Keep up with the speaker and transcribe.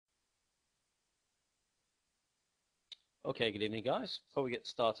Okay, good evening, guys. Before we get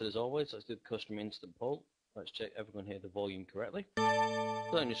started, as always, let's do the custom instant poll. Let's check everyone hear the volume correctly.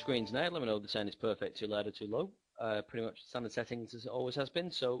 Fill on your screens now. Let me know if the sound is perfect, too loud or too low. Pretty much standard settings as it always has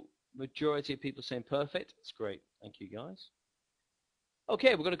been. So majority of people saying perfect. It's great. Thank you, guys.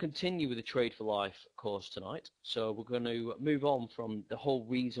 Okay, we're going to continue with the Trade for Life course tonight. So we're going to move on from the whole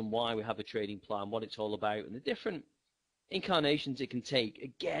reason why we have a trading plan, what it's all about, and the different incarnations it can take.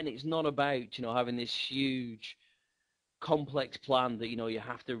 Again, it's not about having this huge complex plan that you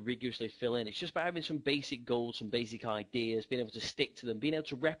have to rigorously fill in. It's just about having some basic goals, some basic ideas, being able to stick to them, being able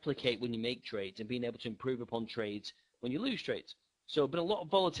to replicate when you make trades, and being able to improve upon trades when you lose trades. So been a lot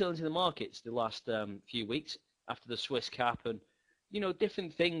of volatility in the markets the last few weeks after the Swiss cap, and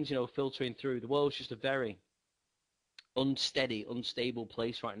different things filtering through. The world's just a very unsteady, unstable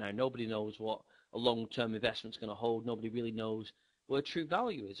place right now. Nobody knows what a long-term investment's going to hold. Nobody really knows where true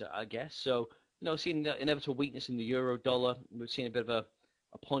value is, I guess. So seeing the inevitable weakness in the euro dollar. We're seeing a bit of a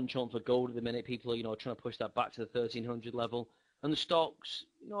punch on for gold at the minute. People are, trying to push that back to the 1300 level. And the stocks,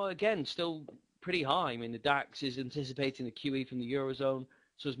 again, still pretty high. I mean, the DAX is anticipating the QE from the Eurozone,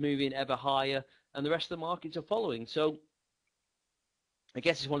 so it's moving ever higher, and the rest of the markets are following. So I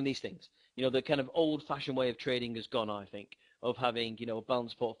guess it's one of these things. The kind of old-fashioned way of trading has gone, I think, of having, a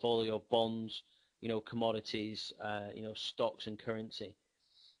balanced portfolio of bonds, commodities, stocks and currency.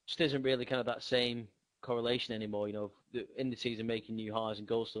 Just isn't really kind of that same correlation anymore. The indices are making new highs and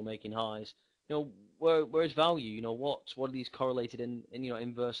gold's still making highs. Where's value? What are these correlated and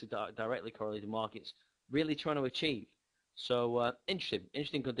inversely directly correlated markets really trying to achieve? So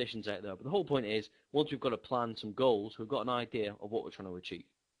interesting conditions out there. But the whole point is, once we've got a plan, some goals, we've got an idea of what we're trying to achieve.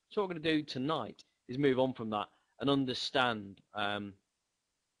 So what we're going to do tonight is move on from that and understand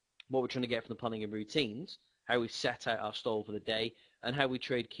what we're trying to get from the planning and routines, how we set out our stall for the day, and how we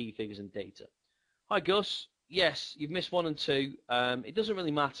trade key figures and data. Hi, Gus. Yes, you've missed 1 and 2. It doesn't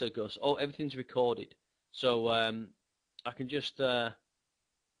really matter, Gus. Everything's recorded. So I can just put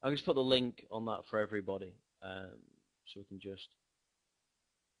the link on that for everybody. So we can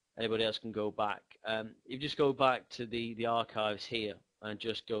anybody else can go back. You just go back to the archives here and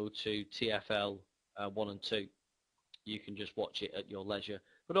just go to TFL 1 and 2. You can just watch it at your leisure.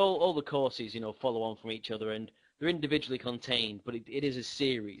 But all the courses, follow on from each other, and they're individually contained, but it is a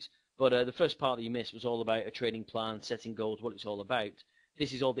series. But the first part that you missed was all about a trading plan, setting goals, what it's all about.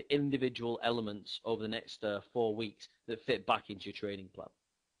 This is all the individual elements over the next 4 weeks that fit back into your trading plan.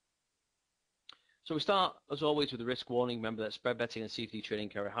 So we start, as always, with a risk warning. Remember that spread betting and CFD trading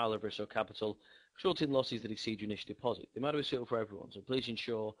carry high level risk or capital, resulting in losses that exceed your initial deposit. They matter be suitable for everyone, so please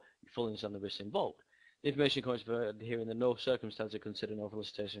ensure you fully understand the risks involved. The information comes here in the no circumstances are considered no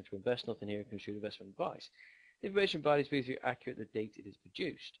solicitation to invest. Nothing here construed investment advice. The information provided is basically accurate the date it is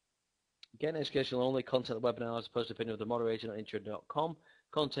produced. Again, educational only. Content of the webinar as opposed to opinion of the moderator on intraday.com.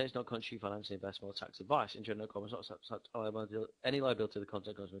 Content is not constitute financial investment or tax advice. Intraday.com is not any liability to the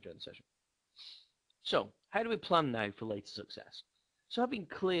content goes during the session. So, how do we plan now for later success? So having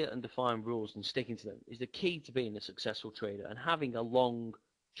clear and defined rules and sticking to them is the key to being a successful trader and having a long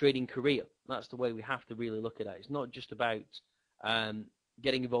trading career. That's the way we have to really look at it. It's not just about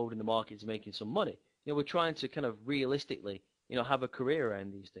getting involved in the markets and making some money. We're trying to kind of realistically, have a career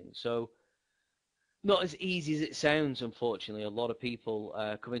around these things. So not as easy as it sounds, unfortunately. A lot of people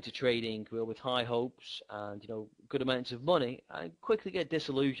come into trading with high hopes and, good amounts of money and quickly get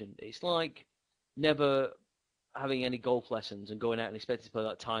disillusioned. It's like never having any golf lessons and going out and expecting to play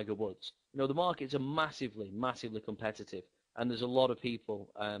like Tiger Woods. The markets are massively, massively competitive, and there's a lot of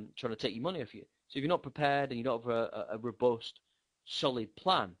people trying to take your money off you. So if you're not prepared and you don't have a robust, solid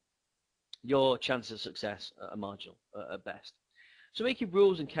plan, your chances of success are marginal at best. So making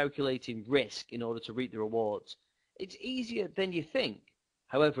rules and calculating risk in order to reap the rewards, it's easier than you think.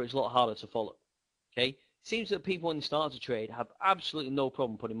 However, it's a lot harder to follow. Okay? It seems that people when they start to trade have absolutely no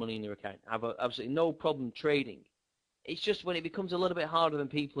problem putting money in their account, have absolutely no problem trading. It's just when it becomes a little bit harder than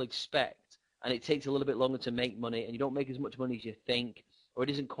people expect, and it takes a little bit longer to make money, and you don't make as much money as you think, or it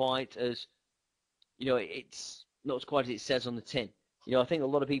isn't quite as, it's not as quite as it says on the tin. I think a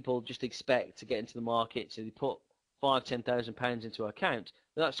lot of people just expect to get into the market, so they put £5,000-10,000 into an account,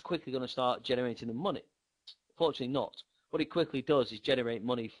 that's quickly going to start generating them money. Fortunately not. What it quickly does is generate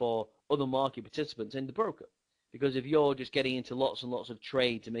money for other market participants and the broker. Because if you're just getting into lots and lots of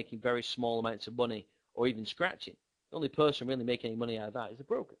trades and making very small amounts of money, or even scratching, the only person really making any money out of that is the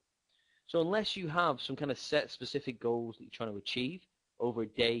broker. So unless you have some kind of set specific goals that you're trying to achieve over a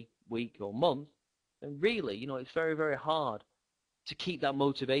day, week, or month, then really, it's very, very hard to keep that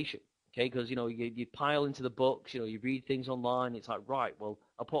motivation. Okay, because you pile into the books, you read things online. It's like, right, well,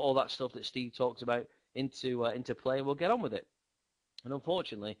 I'll put all that stuff that Steve talks about into play, and we'll get on with it. And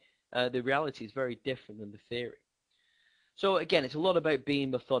unfortunately, the reality is very different than the theory. So again, it's a lot about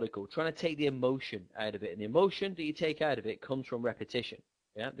being methodical, trying to take the emotion out of it. And the emotion that you take out of it comes from repetition.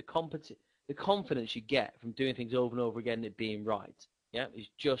 Yeah, the confidence you get from doing things over and over again and it being right. Yeah,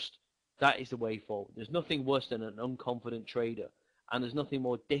 that is the way forward. There's nothing worse than an unconfident trader, and there's nothing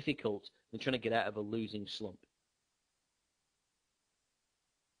more difficult than trying to get out of a losing slump.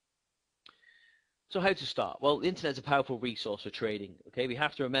 So how to start? Well, the internet's a powerful resource for trading. Okay, we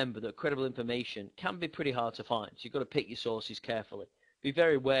have to remember that credible information can be pretty hard to find. So you've got to pick your sources carefully. Be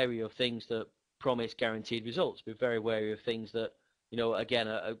very wary of things that promise guaranteed results. Be very wary of things that, again,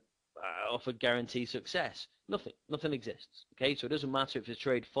 are offered guaranteed success. Nothing exists. Okay, so it doesn't matter if it's a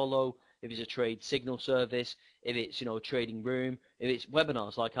trade follow, if it's a trade signal service, if it's a trading room, if it's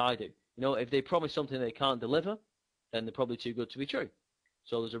webinars like I do. If they promise something they can't deliver, then they're probably too good to be true.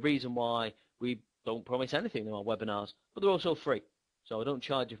 So there's a reason why we don't promise anything in my webinars, but they're also free. So I don't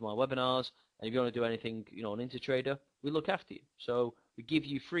charge you for my webinars, and if you want to do anything, on InterTrader, we look after you. So we give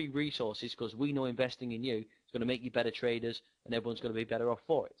you free resources because we know investing in you is going to make you better traders, and everyone's going to be better off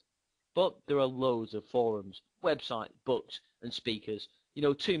for it. But there are loads of forums, websites, books, and speakers.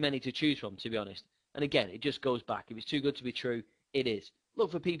 Too many to choose from, to be honest. And again, it just goes back. If it's too good to be true, it is.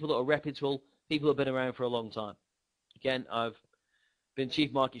 Look for people that are reputable, people that have been around for a long time. Again, I've been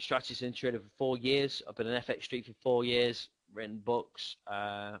chief market strategist and trader for 4 years. I've been an FX Street for 4 years, written books,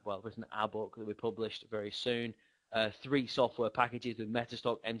 written a book that we published very soon, 3 software packages with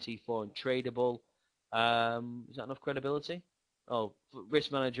Metastock, MT4, and Tradable. Is that enough credibility? Oh,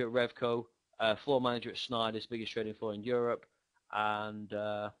 risk manager at Revco, floor manager at Snyder's, biggest trading floor in Europe, and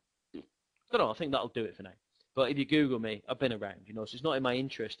I don't know, I think that'll do it for now. But if you Google me, I've been around, so it's not in my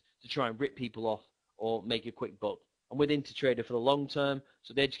interest to try and rip people off or make a quick buck. I'm with InterTrader for the long term,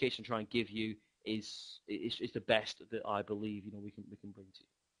 so the education I try and give you is the best that I believe we can bring to you.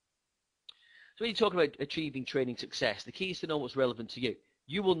 So when you talk about achieving trading success, the key is to know what's relevant to you.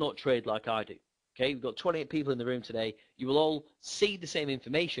 You will not trade like I do. Okay, we've got 28 people in the room today. You will all see the same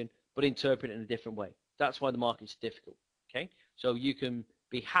information, but interpret it in a different way. That's why the market's difficult. Okay, so you can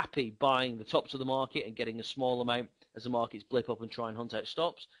be happy buying the tops of the market and getting a small amount as the markets blip up and try and hunt out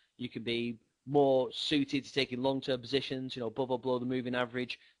stops. You can be more suited to taking long-term positions, above or below the moving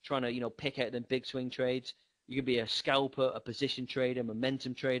average, trying to, pick out them big swing trades. You can be a scalper, a position trader,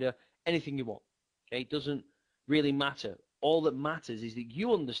 momentum trader, anything you want. Okay, it doesn't really matter. All that matters is that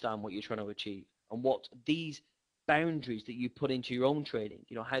you understand what you're trying to achieve and what these boundaries that you put into your own trading,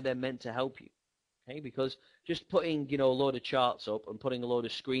 how they're meant to help you. Okay, because just putting, a load of charts up and putting a load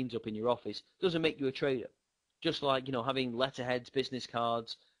of screens up in your office doesn't make you a trader. Just like, having letterheads, business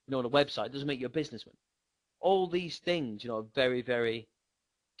cards, on a website doesn't make you a businessman. All these things, are very, very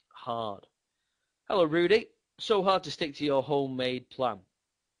hard. Hello, Rudy. So hard to stick to your homemade plan.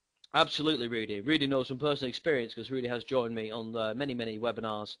 Absolutely, Rudy. Rudy knows from personal experience because Rudy has joined me on many, many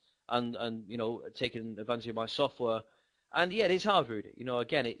webinars and taken advantage of my software. And yeah, it is hard, Rudy.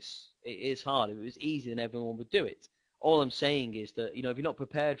 Again, it is hard. If it was easy, then everyone would do it. All I'm saying is that, if you're not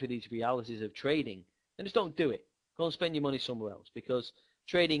prepared for these realities of trading, then just don't do it. Go and spend your money somewhere else, because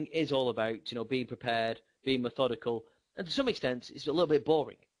trading is all about, being prepared, being methodical, and to some extent, it's a little bit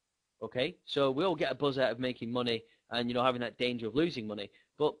boring. Okay, so we all get a buzz out of making money and having that danger of losing money.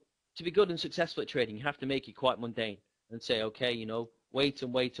 But to be good and successful at trading, you have to make it quite mundane and say, okay, wait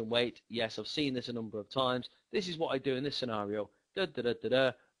and wait and wait. Yes, I've seen this a number of times. This is what I do in this scenario.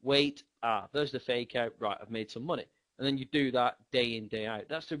 Wait. There's the fake out. Right, I've made some money. And then you do that day in, day out.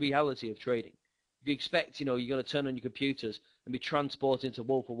 That's the reality of trading. If you expect, you're going to turn on your computers and be transported into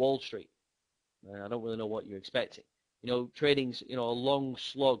Wolf of Wall Street, I don't really know what you're expecting. Trading's, a long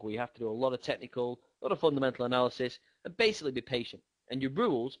slog where you have to do a lot of technical, a lot of fundamental analysis, and basically be patient. And your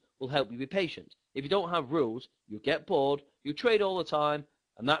rules will help you be patient. If you don't have rules, you'll get bored, you'll trade all the time,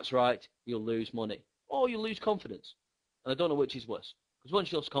 and that's right, you'll lose money. Or you'll lose confidence. And I don't know which is worse. Because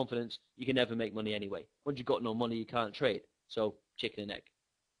once you lose confidence, you can never make money anyway. Once you've got no money, you can't trade. So, chicken and egg.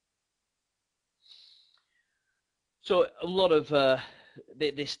 So a lot of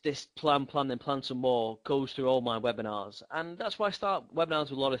this plan some more goes through all my webinars, and that's why I start webinars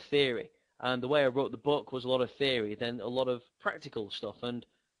with a lot of theory. And the way I wrote the book was a lot of theory, then a lot of practical stuff. And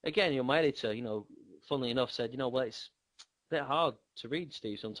again, my editor, funnily enough, said, well, it's a bit hard to read,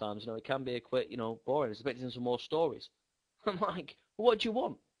 Steve. Sometimes, it can be a quick, boring. It's expecting some more stories. I'm like, well, what do you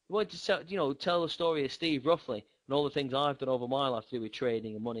want? You want to tell the story of Steve roughly and all the things I've done over my life to do with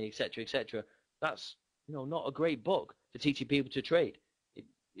trading and money, etc., etc. That's not a great book to teaching people to trade.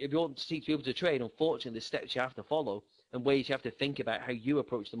 If you want to teach people to trade, unfortunately, the steps you have to follow and ways you have to think about how you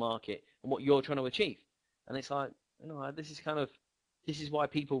approach the market and what you're trying to achieve. And it's like, this is why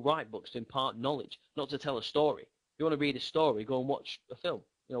people write books, to impart knowledge, not to tell a story. If you want to read a story, go and watch a film.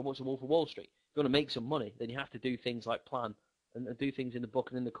 Watch The Wolf of Wall Street. If you want to make some money, then you have to do things like plan and do things in the book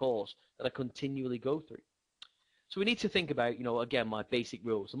and in the course that I continually go through. So we need to think about, again, my basic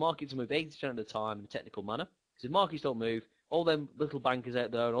rules. The markets move 80% of the time in a technical manner. Because if markets don't move, all them little bankers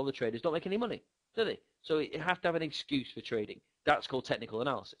out there and all the traders don't make any money, do they? So you have to have an excuse for trading. That's called technical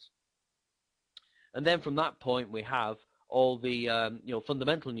analysis. And then from that point, we have all the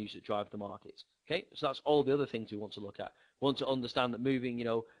fundamental news that drive the markets. Okay, so that's all the other things we want to look at. We want to understand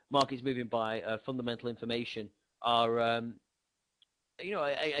that markets moving by fundamental information are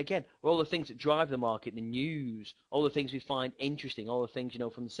again, all the things that drive the market, the news, all the things we find interesting, all the things,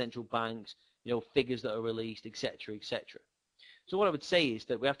 from the central banks, figures that are released, etc., etc. So what I would say is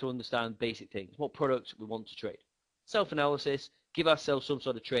that we have to understand basic things, what products we want to trade. Self-analysis, give ourselves some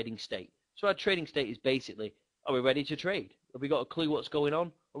sort of trading state. So our trading state is basically, are we ready to trade? Have we got a clue what's going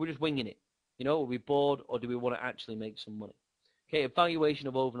on? Or are we just winging it? Are we bored, or do we want to actually make some money? Okay, evaluation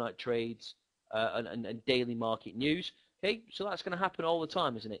of overnight trades and daily market news. Okay, so that's going to happen all the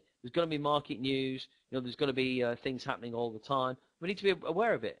time, isn't it? There's going to be market news. There's going to be things happening all the time. We need to be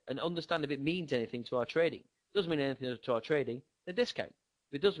aware of it and understand if it means anything to our trading. If it doesn't mean anything to our trading, then discount.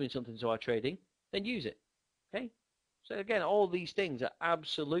 If it does mean something to our trading, then use it. Okay, so again, all these things are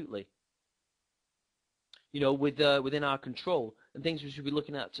absolutely, within our control, and things we should be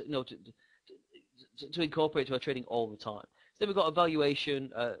looking at, to incorporate to our trading all the time. Then we've got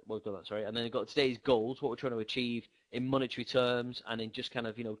evaluation, and then we've got today's goals, what we're trying to achieve in monetary terms and in just kind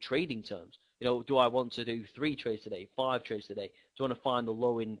of, trading terms. Do I want to do 3 trades today, 5 trades today? Do I want to find the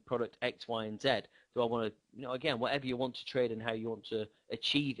low in product X, Y, and Z? Do I want to, again, whatever you want to trade and how you want to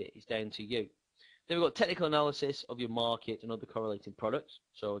achieve it is down to you. Then we've got technical analysis of your market and other correlating products.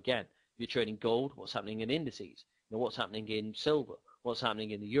 So again, if you're trading gold, what's happening in indices? What's happening in silver? What's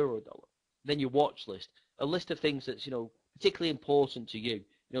happening in the euro dollar? Then your watch list, a list of things that's, particularly important to you.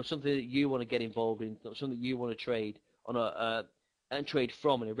 Something that you want to get involved in, something that you want to trade on and trade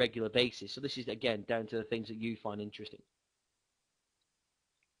from on a regular basis. So this is, again, down to the things that you find interesting.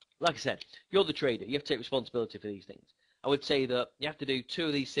 Like I said, you're the trader. You have to take responsibility for these things. I would say that you have to do 2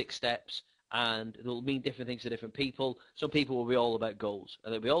 of these 6 steps, and it will mean different things to different people. Some people will be all about goals,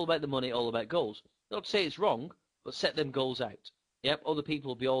 and they'll be all about the money, all about goals. Not to say it's wrong, but set them goals out. Yep, other people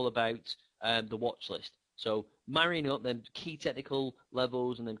will be all about the watch list. So marrying up them key technical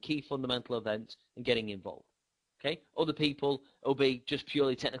levels and then key fundamental events and getting involved. Okay, other people will be just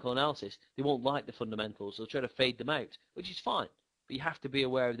purely technical analysis. They won't like the fundamentals. They'll try to fade them out, which is fine. But you have to be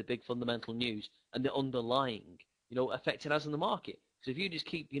aware of the big fundamental news and the underlying, affecting us in the market. So if you just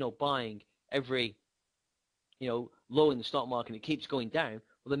keep, buying every, low in the stock market and it keeps going down,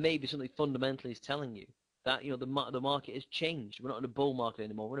 well, then maybe something fundamentally is telling you that, the market has changed. We're not in a bull market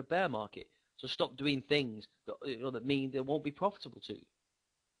anymore. We're in a bear market. So stop doing things that, that mean they won't be profitable to you.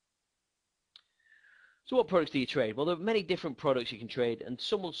 So what products do you trade? Well, there are many different products you can trade, and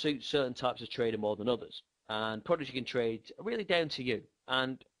some will suit certain types of trader more than others. And products you can trade are really down to you.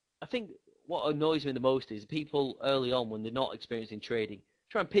 And I think what annoys me the most is people early on, when they're not experienced in trading,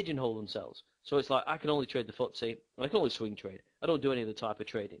 try and pigeonhole themselves. So it's like, I can only trade the FTSE, and I can only swing trade. I don't do any other type of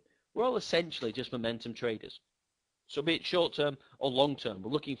trading. We're all essentially just momentum traders. So be it short term or long term,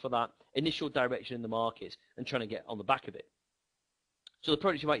 we're looking for that initial direction in the markets and trying to get on the back of it. So the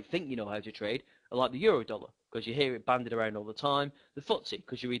products you might think you know how to trade are like the euro dollar, because you hear it bandied around all the time, the FTSE,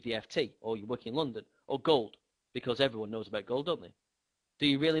 because you read the FT, or you work in London, or gold, because everyone knows about gold, don't they? Do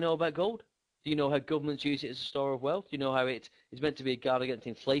you really know about gold? Do you know how governments use it as a store of wealth? Do you know how it is meant to be a guard against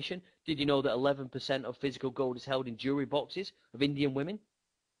inflation? Did you know that 11% of physical gold is held in jewellery boxes of Indian women?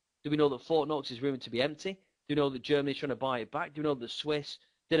 Do we know that Fort Knox is rumoured to be empty? Do you know that Germany is trying to buy it back? Do you know that the Swiss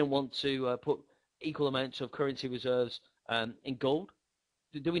didn't want to put equal amounts of currency reserves in gold?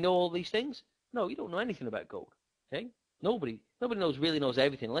 Do we know all these things? No, you don't know anything about gold. Okay, nobody really knows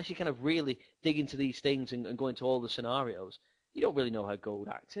everything unless you kind of really dig into these things and go into all the scenarios. You don't really know how gold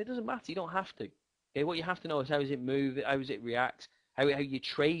acts. It doesn't matter. You don't have to. Okay, what you have to know is how does it move, how does it react, how you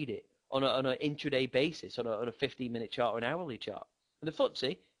trade it on an intraday basis, on a 15-minute chart or an hourly chart. And the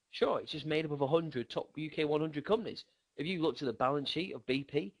FTSE, sure, it's just made up of 100 top UK 100 companies. If you looked at the balance sheet of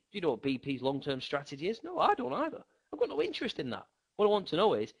BP, do you know what BP's long-term strategy is? No, I don't either. I've got no interest in that. What I want to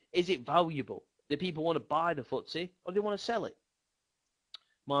know is it valuable? Do people want to buy the FTSE or do they want to sell it?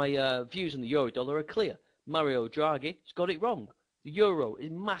 My views on the euro dollar are clear. Mario Draghi has got it wrong. The euro is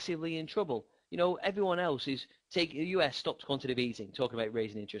massively in trouble. Everyone else is taking, the US stopped quantitative easing, talking about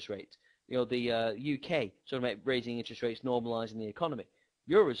raising interest rates. the UK talking about raising interest rates, normalising the economy.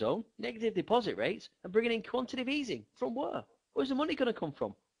 Eurozone, negative deposit rates, and bringing in quantitative easing. From where? Where's the money going to come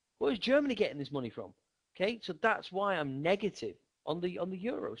from? Where's Germany getting this money from? Okay, so that's why I'm negative on the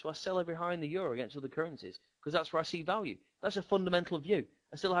euro. So I sell every high in the euro against other currencies because that's where I see value. That's a fundamental view.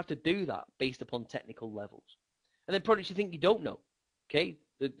 I still have to do that based upon technical levels. And then products you think you don't know. Okay,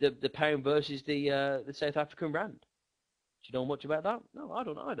 the pound versus the South African rand. Do you know much about that? No, I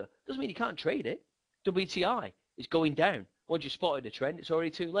don't either. Doesn't mean you can't trade it. WTI is going down. Once you spotted a trend, it's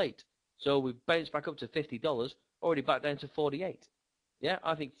already too late. So we've bounced back up to $50, already back down to 48. Yeah,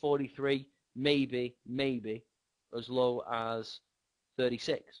 I think 43, maybe as low as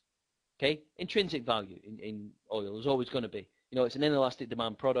 36. Okay, intrinsic value in oil is always going to be. It's an inelastic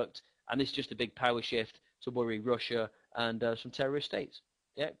demand product, and it's just a big power shift to worry Russia and some terrorist states.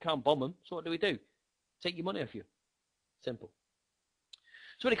 Yeah, can't bomb them. So what do? Take your money off you. Simple.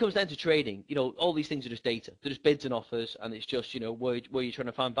 So when it comes down to trading, all these things are just data. They're just bids and offers, and it's just, where you're trying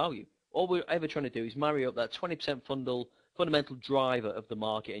to find value. All we're ever trying to do is marry up that 20% fundamental driver of the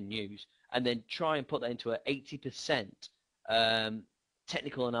market and news, and then try and put that into an 80%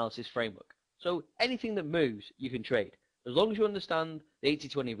 technical analysis framework. So anything that moves, you can trade. As long as you understand the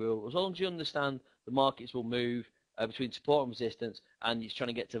 80-20 rule, as long as you understand the markets will move between support and resistance, and it's trying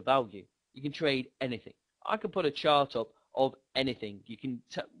to get to value, you can trade anything. I can put a chart up of anything. You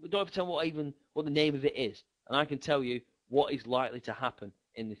don't have to tell what the name of it is, and I can tell you what is likely to happen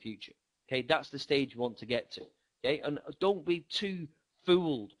in the future. Okay, that's the stage you want to get to. Okay, and don't be too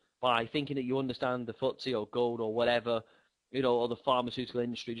fooled by thinking that you understand the FTSE or gold or whatever, or the pharmaceutical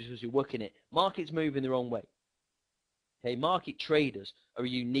industry just because you work in it. Markets move in their own way. Okay, market traders are a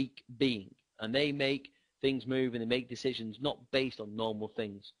unique being, and they make things move and they make decisions not based on normal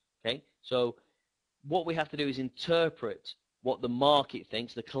things. Okay, so what we have to do is interpret what the market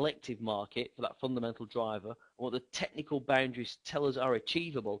thinks, the collective market, for that fundamental driver, what the technical boundaries tell us are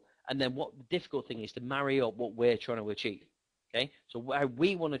achievable, and then what the difficult thing is to marry up what we're trying to achieve. Okay, so how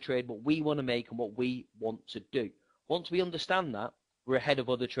we want to trade, what we want to make, and what we want to do. Once we understand that, we're ahead of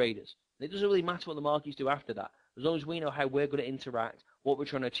other traders. And it doesn't really matter what the markets do after that. As long as we know how we're going to interact, what we're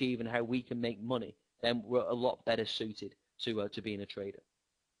trying to achieve, and how we can make money, then we're a lot better suited to being a trader.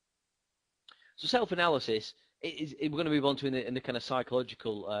 So self-analysis we're going to move on to in the kind of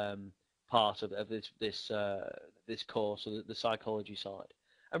psychological part of this course, or the psychology side.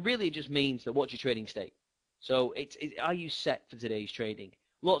 And really it just means that what's your trading state? So are you set for today's trading?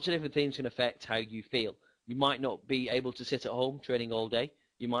 Lots of different things can affect how you feel. You might not be able to sit at home trading all day.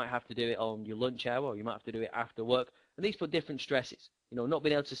 You might have to do it on your lunch hour, or you might have to do it after work. And these put different stresses. Not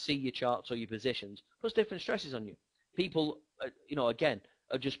being able to see your charts or your positions puts different stresses on you. People, again,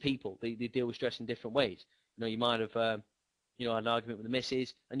 are just people. They deal with stress in different ways. You might have, had an argument with the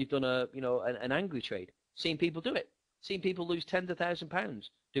missus, and you've done an angry trade. Seen people do it. Seen people lose tens of thousands of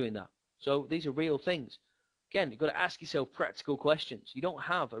pounds doing that. So these are real things. Again, you've got to ask yourself practical questions. You don't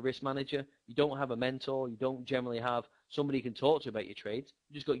have a risk manager. You don't have a mentor. You don't generally have somebody you can talk to about your trades.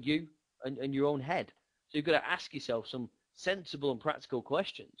 You've just got you and your own head. So you've got to ask yourself some sensible and practical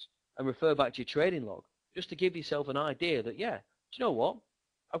questions and refer back to your trading log just to give yourself an idea that, yeah, do you know what?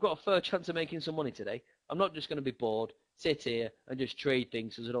 I've got a fair chance of making some money today. I'm not just going to be bored, sit here and just trade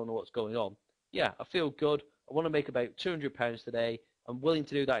things because I don't know what's going on. Yeah, I feel good. I want to make about £200 today. I'm willing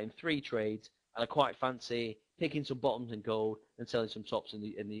to do that in 3 trades, and I quite fancy picking some bottoms in gold and selling some tops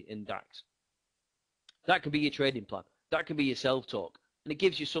in DAX. That can be your trading plan. That can be your self-talk, and it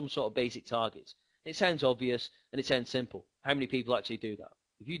gives you some sort of basic targets. It sounds obvious and it sounds simple. How many people actually do that?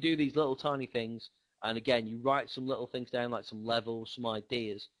 If you do these little tiny things, and again, you write some little things down, like some levels, some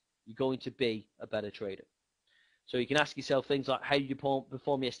ideas, you're going to be a better trader. So you can ask yourself things like, how did you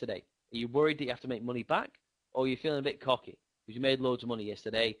perform yesterday? Are you worried that you have to make money back? Or are you feeling a bit cocky? Because you made loads of money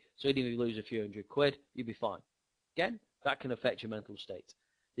yesterday, so even if you lose a few £100, you'll be fine. Again, that can affect your mental state.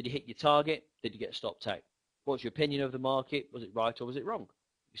 Did you hit your target? Did you get stopped out? What's your opinion of the market? Was it right or was it wrong?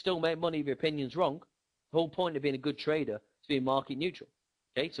 If you still make money if your opinion's wrong, the whole point of being a good trader is being market neutral.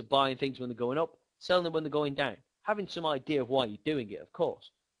 Okay, so buying things when they're going up, selling them when they're going down. Having some idea of why you're doing it, of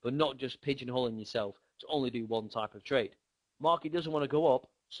course, but not just pigeonholing yourself to only do one type of trade. Market doesn't want to go up,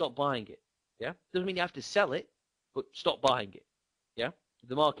 stop buying it. Yeah, doesn't mean you have to sell it, but stop buying it. Yeah, if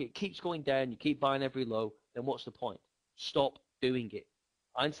the market keeps going down, you keep buying every low, then what's the point? Stop doing it.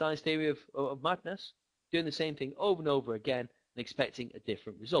 Einstein's theory of madness, doing the same thing over and over again and expecting a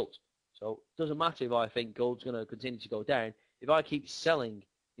different result. So it doesn't matter if I think gold's going to continue to go down. If I keep selling,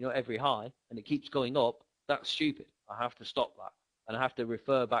 every high and it keeps going up, that's stupid. I have to stop that. And I have to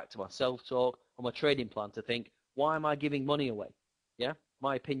refer back to my self-talk or my trading plan to think, why am I giving money away? Yeah?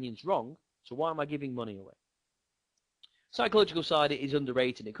 My opinion's wrong, so why am I giving money away? Psychological side is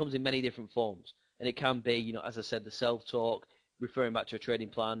underrated. It comes in many different forms. And it can be, as I said, the self-talk, referring back to a trading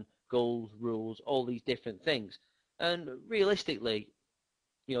plan, goals, rules, all these different things. And realistically,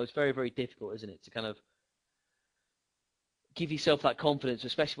 it's very, very difficult, isn't it, to kind of give yourself that confidence,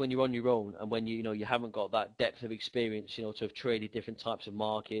 especially when you're on your own and when you haven't got that depth of experience, to have traded different types of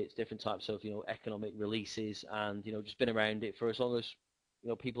markets, different types of economic releases, and just been around it for as long as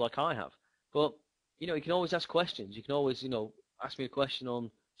people like I have. But you can always ask questions. You can always ask me a question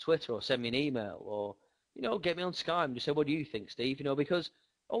on Twitter or send me an email or get me on Skype and just say, what do you think, Steve? Because it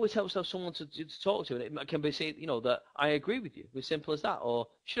always helps to have someone to talk to, and it can be said that I agree with you, as simple as that, or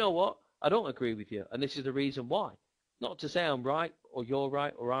you know what, I don't agree with you, and this is the reason why. Not to say I'm right or you're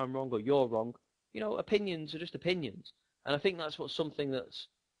right or I'm wrong or you're wrong. Opinions are just opinions. And I think that's something that's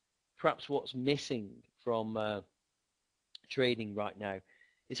perhaps what's missing from trading right now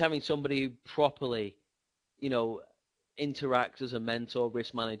is having somebody who properly, interacts as a mentor,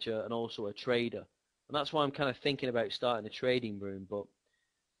 risk manager, and also a trader. And that's why I'm kind of thinking about starting a trading room, but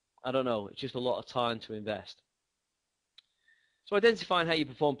I don't know. It's just a lot of time to invest. So identifying how you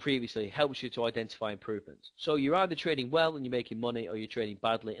performed previously helps you to identify improvements. So you're either trading well and you're making money, or you're trading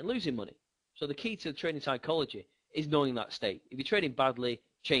badly and losing money. So the key to trading psychology is knowing that state. If you're trading badly,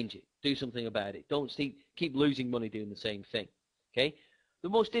 change it. Do something about it. Don't keep losing money doing the same thing. Okay? The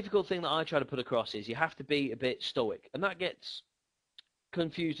most difficult thing that I try to put across is you have to be a bit stoic. And that gets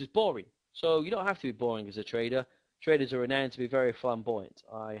confused as boring. So you don't have to be boring as a trader. Traders are renowned to be very flamboyant.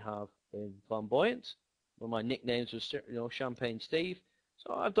 I have been flamboyant. One of my nicknames was, Champagne Steve.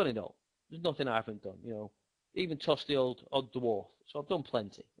 So I've done it all. There's nothing I haven't done, Even tossed the odd dwarf. So I've done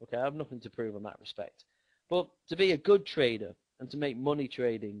plenty. Okay, I have nothing to prove in that respect. But to be a good trader and to make money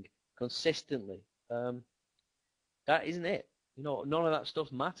trading consistently, that isn't it. None of that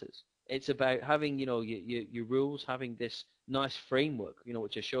stuff matters. It's about having, your rules, having this nice framework,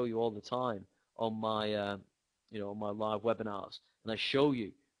 which I show you all the time on my, on my live webinars, and I show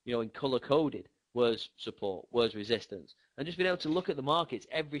you, in color coded. Where's support, where's resistance, and just being able to look at the markets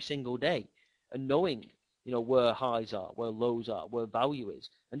every single day and knowing, where highs are, where lows are, where value is,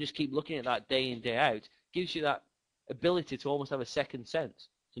 and just keep looking at that day in, day out, gives you that ability to almost have a second sense,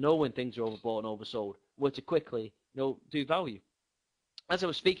 to know when things are overbought and oversold, where to quickly, do value. As I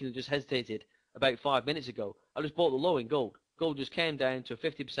was speaking, I just hesitated about 5 minutes ago. I just bought the low in gold. Gold just came down to a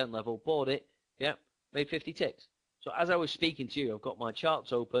 50% level, bought it, made 50 ticks. So as I was speaking to you, I've got my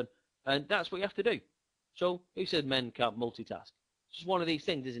charts open, and that's what you have to do. So who said men can't multitask? It's just one of these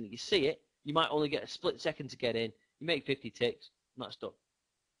things, isn't it? You see it, you might only get a split second to get in, you make 50 ticks, and that's done.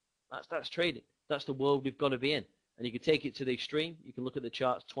 That's trading. That's the world we've got to be in. And you can take it to the extreme. You can look at the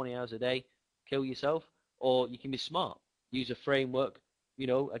charts 20 hours a day, kill yourself, or you can be smart. Use a framework,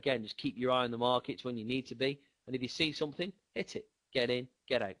 again, just keep your eye on the markets when you need to be. And if you see something, hit it. Get in,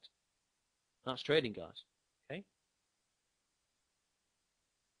 get out. That's trading, guys. Okay?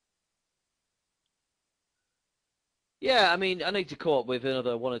 Yeah, I mean, I need to co-op with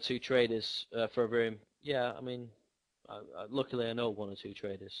another one or two traders for a room. Yeah, I mean, luckily I know one or two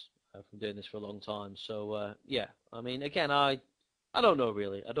traders from doing this for a long time. So, yeah, I mean, again, I don't know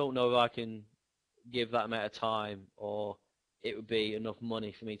really. I don't know if I can give that amount of time or it would be enough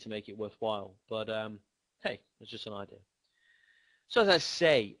money for me to make it worthwhile. But, hey, it's just an idea. So as I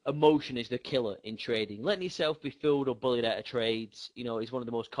say, emotion is the killer in trading. Letting yourself be fooled or bullied out of trades, is one of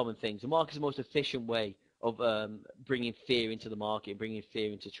the most common things. The market is the most efficient way of bringing fear into the market, bringing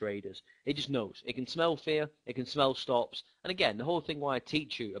fear into traders. It just knows. It can smell fear. It can smell stops. And again, the whole thing why I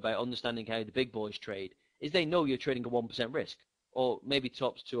teach you about understanding how the big boys trade is they know you're trading a 1% risk, or maybe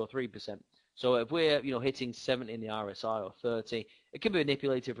tops 2 or 3%. So if we're hitting 70 in the RSI or 30, it can be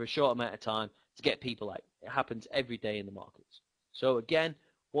manipulated for a short amount of time to get people out. It happens every day in the markets. So again,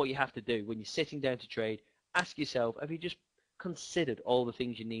 what you have to do when you're sitting down to trade, ask yourself, have you just considered all the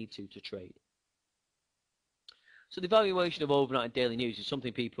things you need to trade? So the evaluation of overnight and daily news is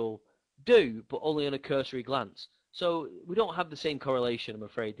something people do, but only on a cursory glance. So we don't have the same correlation, I'm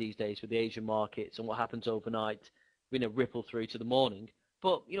afraid, these days with the Asian markets and what happens overnight, ripple through to the morning.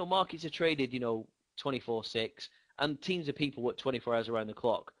 But, markets are traded, 24/6, and teams of people work 24 hours around the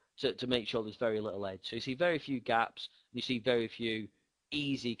clock to make sure there's very little edge. So you see very few gaps, and you see very few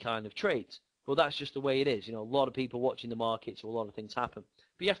easy kind of trades. Well, that's just the way it is. A lot of people watching the markets, so a lot of things happen.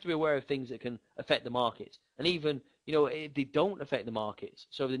 But you have to be aware of things that can affect the markets. And even, if they don't affect the markets,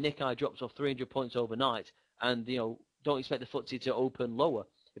 so if the Nikkei drops off 300 points overnight and, don't expect the FTSE to open lower.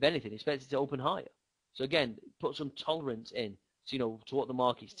 If anything, expect it to open higher. So again, put some tolerance in, to what the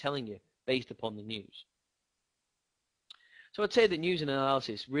market's telling you based upon the news. So I'd say that news and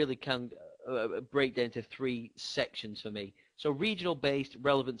analysis really can break down into three sections for me. So regional based,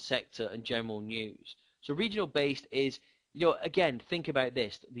 relevant sector, and general news. So regional based is, again, think about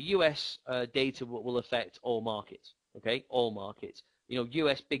this. The US data will affect all markets, okay? All markets.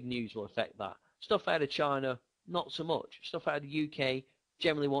 US big news will affect that. Stuff out of China, not so much. Stuff out of the UK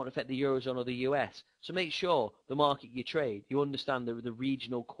generally won't affect the Eurozone or the US. So make sure the market you trade, you understand the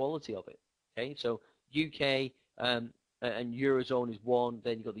regional quality of it, okay? So UK, and Eurozone is one,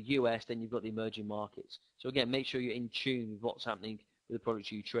 then you've got the US, then you've got the emerging markets. So again, make sure you're in tune with what's happening with the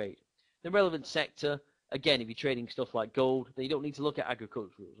products you trade. The relevant sector, again, if you're trading stuff like gold, then you don't need to look at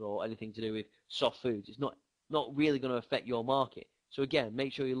agriculturals or anything to do with soft foods. It's not really going to affect your market. So again,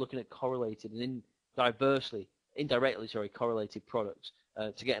 make sure you're looking at correlated and indirectly correlated products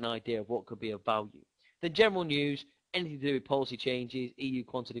to get an idea of what could be of value. Then general news, anything to do with policy changes, EU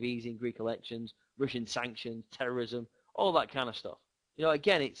quantitative easing, Greek elections, Russian sanctions, terrorism, all that kind of stuff.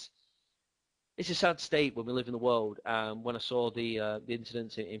 Again, it's a sad state when we live in the world. When I saw the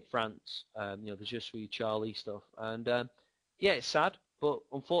incidents in France, the Je suis Charlie stuff, and yeah, it's sad, but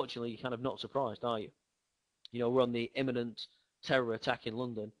unfortunately, you're kind of not surprised, are you? We're on the imminent terror attack in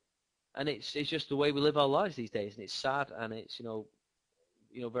London, and it's just the way we live our lives these days, and it's sad, and it's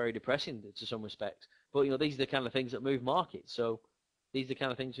very depressing to some respects. But these are the kind of things that move markets. So these are the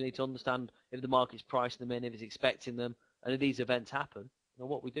kind of things we need to understand if the market's pricing them in, if it's expecting them, and if these events happen,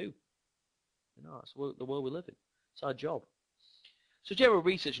 what we do. That's the world we live in. It's our job. So general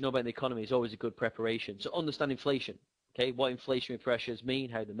research about the economy is always a good preparation. So understand inflation, okay? What inflationary pressures mean,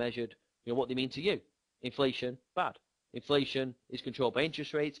 how they're measured, what they mean to you. Inflation, bad. Inflation is controlled by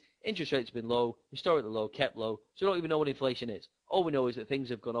interest rates. Interest rates have been low, historically low, kept low. So we don't even know what inflation is. All we know is that things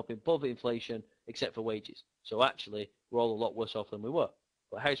have gone up above inflation, except for wages. So actually, we're all a lot worse off than we were.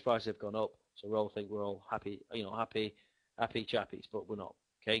 But house prices have gone up, so we all think we're all happy, happy chappies, but we're not.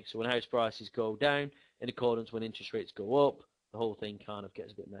 Okay, so when house prices go down, in accordance when interest rates go up, the whole thing kind of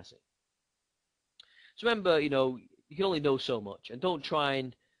gets a bit messy. So remember, you can only know so much, and don't try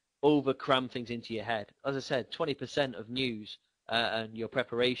and over-cram things into your head. As I said, 20% of news and your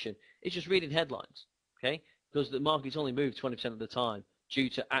preparation is just reading headlines, okay? Because the markets only move 20% of the time due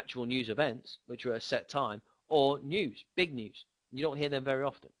to actual news events, which are at a set time, or news, big news. You don't hear them very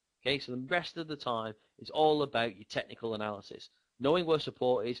often, okay? So the rest of the time is all about your technical analysis, knowing where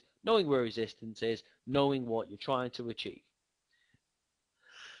support is, knowing where resistance is, knowing what you're trying to achieve.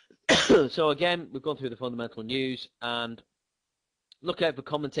 So again, we've gone through the fundamental news, and look out for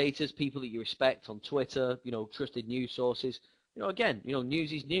commentators, people that you respect on Twitter, trusted news sources. Again,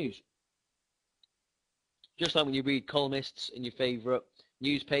 news is news. Just like when you read columnists in your favorite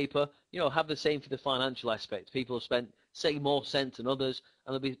newspaper, have the same for the financial aspect. People have say more sense than others,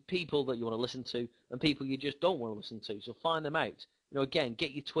 and there'll be people that you want to listen to and people you just don't want to listen to. So find them out. Again,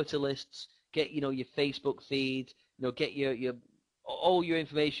 get your Twitter lists, get, your Facebook feed, get all your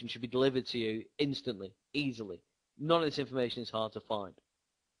information should be delivered to you instantly, easily. None of this information is hard to find.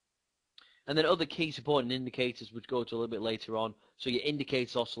 And then other key supporting indicators would go to a little bit later on. So your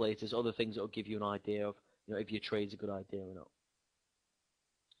indicators, oscillators, other things that will give you an idea of if your trade's a good idea or not.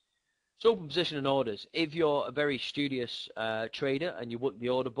 So open position and orders. If you're a very studious trader and you work the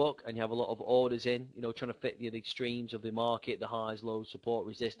order book and you have a lot of orders in, trying to fit the extremes of the market, the highs, lows, support,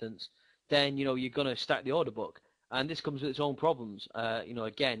 resistance, then you're going to stack the order book. And this comes with its own problems.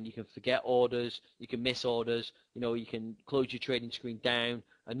 Again, you can forget orders, you can miss orders, you can close your trading screen down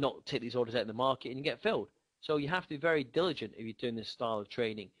and not take these orders out in the market and you get filled. So you have to be very diligent if you're doing this style of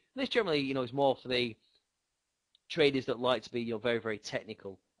trading. And this generally, is more for the traders that like to be, very, very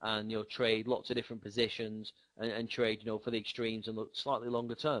technical and, trade lots of different positions and trade, for the extremes and look slightly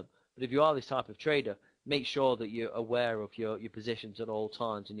longer term. But if you are this type of trader, make sure that you're aware of your positions at all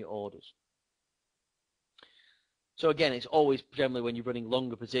times in your orders. So again, it's always generally when you're running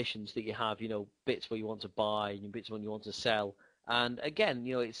longer positions that you have, bits where you want to buy and bits when you want to sell. And again,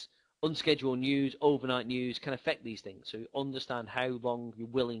 it's unscheduled news, overnight news can affect these things. So you understand how long you're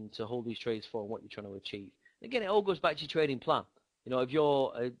willing to hold these trades for and what you're trying to achieve. Again, it all goes back to your trading plan. If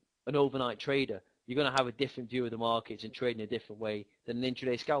you're an overnight trader, you're going to have a different view of the markets and trade in a different way than an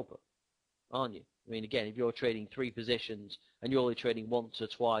intraday scalper, aren't you? I mean, again, if you're trading 3 positions and you're only trading once or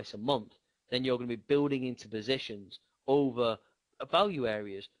twice a month, then you're going to be building into positions over value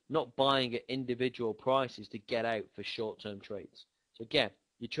areas, not buying at individual prices to get out for short-term trades. So again,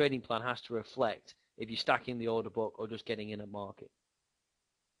 your trading plan has to reflect if you're stacking the order book or just getting in a market.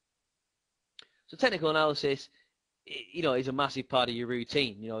 So technical analysis, is a massive part of your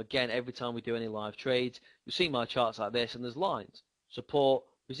routine. Again, every time we do any live trades, you'll see my charts like this, and there's lines, support,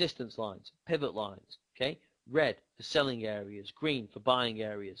 resistance lines, pivot lines, okay? red for selling areas, green for buying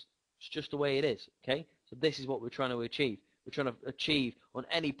areas. It's just the way it is, okay? So this is what we're trying to achieve. We're trying to achieve on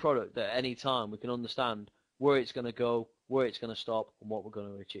any product that at any time we can understand where it's going to go, where it's going to stop, and what we're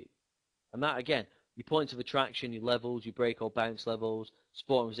going to achieve. And that, again, your points of attraction, your levels, your break or bounce levels,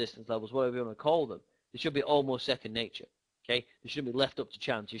 support and resistance levels, whatever you want to call them, they should be almost second nature, okay? They shouldn't be left up to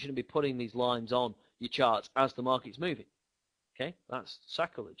chance. You shouldn't be putting these lines on your charts as the market's moving, okay? That's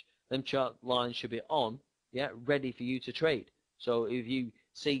sacrilege. Them chart lines should be on, yeah, ready for you to trade. So if you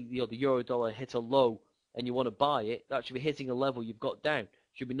see the euro dollar hit a low and you want to buy it, that should be hitting a level you've got down.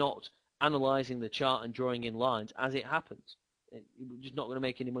 Should be not analyzing the chart and drawing in lines as it happens. You're just not going to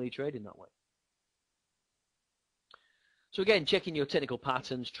make any money trading that way. So again, checking your technical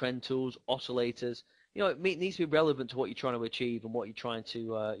patterns, trend tools, oscillators. It needs to be relevant to what you're trying to achieve and what you're trying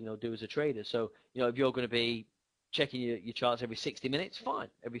to do as a trader. So if you're going to be checking your charts every 60 minutes, fine.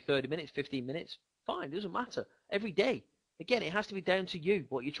 Every 30 minutes, 15 minutes, fine. It doesn't matter. Every day. Again, it has to be down to you,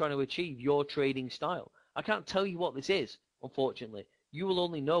 what you're trying to achieve, your trading style. I can't tell you what this is, unfortunately. You will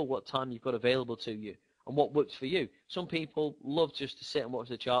only know what time you've got available to you and what works for you. Some people love just to sit and watch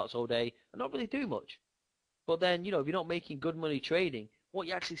the charts all day and not really do much. But then, if you're not making good money trading, what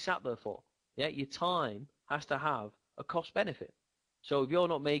you actually sat there for? Yeah, your time has to have a cost benefit. So if you're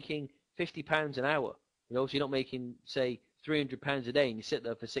not making £50 an hour, so you're not making, say, £300 a day and you sit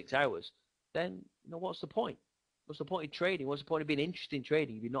there for 6 hours, then, what's the point? What's the point of trading? What's the point of being interested in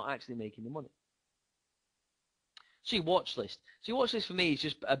trading if you're not actually making the money? So your watch list. So your watch list for me is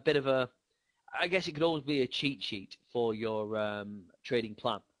just a bit of a, I guess it could always be a cheat sheet for your trading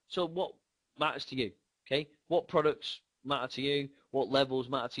plan. So what matters to you? Okay, what products matter to you? What levels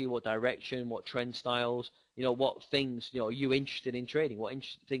matter to you? What direction? What trend styles? What things are you interested in trading? What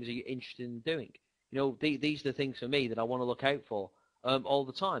things are you interested in doing? These are the things for me that I want to look out for all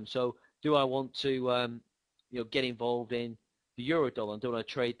the time. So do I want to get involved in the euro dollar and do I want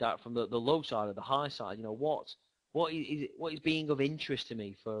to trade that from the low side or the high side? What is being of interest to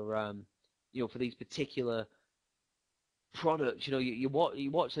me for for these particular products? Your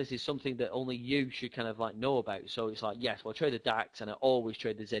watch list is something that only you should kind of like know about. So it's like, yes, well, I trade the DAX and I always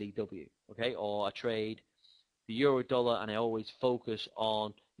trade the ZEW, okay? Or I trade the euro dollar and I always focus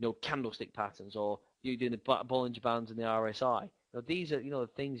on candlestick patterns, or you doing the Bollinger Bands and the RSI. These are the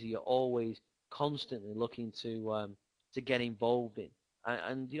things that you're always constantly looking to get involved in,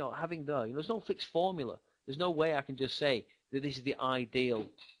 and having there's no fixed formula. There's no way I can just say that this is the ideal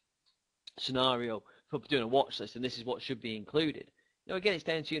scenario for doing a watch list and this is what should be included. Again, it's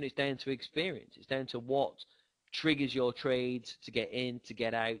down to you and it's down to experience. It's down to what triggers your trades to get in, to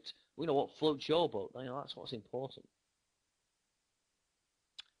get out. What floats your boat. That's what's important.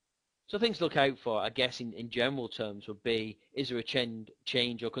 So things to look out for, I guess, in general terms would be, is there a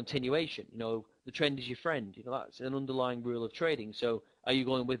change or continuation? The trend is your friend. That's an underlying rule of trading. So are you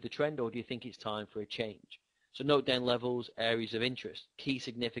going with the trend or do you think it's time for a change? So note down levels, areas of interest, key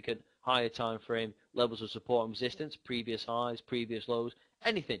significant, higher time frame, levels of support and resistance, previous highs, previous lows,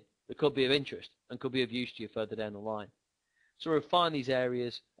 anything that could be of interest and could be of use to you further down the line. So refine these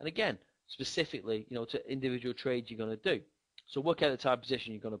areas, and again, specifically, to individual trades you're going to do. So work out the type of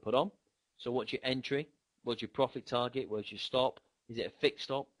position you're going to put on. So what's your entry? What's your profit target? Where's your stop? Is it a fixed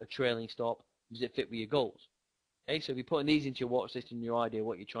stop, a trailing stop? Does it fit with your goals? Okay, so if you're putting these into your watch list and your idea of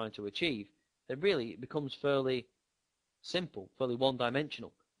what you're trying to achieve, then really it becomes fairly simple, fairly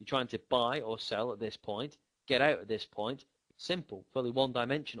one-dimensional. You're trying to buy or sell at this point, get out at this point. Simple, fairly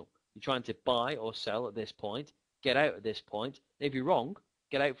one-dimensional. You're trying to buy or sell at this point, get out at this point. If you're wrong,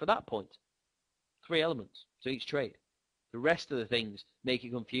 get out for that point. 3 elements to each trade. The rest of the things make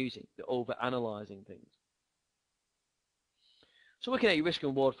it confusing. They're over-analyzing things. So working out your risk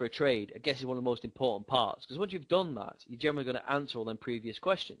and reward for a trade, I guess, is one of the most important parts. Because once you've done that, you're generally going to answer all them previous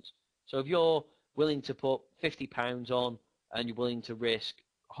questions. So if you're willing to put £50 on and you're willing to risk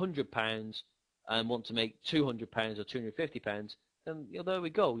 £100 and want to make £200 or £250, then there we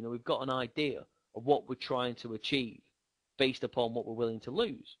go. We've got an idea of what we're trying to achieve based upon what we're willing to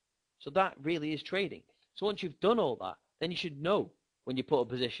lose. So that really is trading. So once you've done all that, then you should know when you put a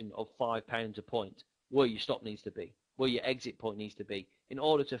position of £5 a point where your stop needs to be, where your exit point needs to be, in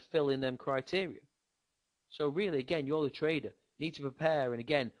order to fill in them criteria. So really, again, you're the trader. You need to prepare and,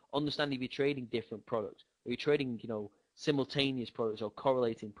 again, understand if you're trading different products, or you're trading, simultaneous products or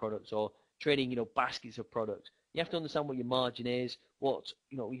correlating products, or trading, baskets of products. You have to understand what your margin is, what,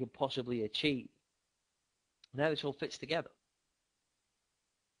 you can possibly achieve, and how this all fits together.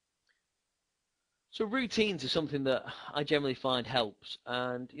 So routines are something that I generally find helps,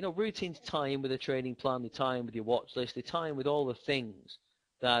 and routines tie in with a trading plan, they tie in with your watch list, they tie in with all the things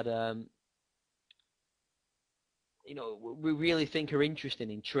that we really think are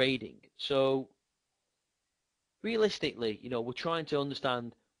interesting in trading. So realistically, we're trying to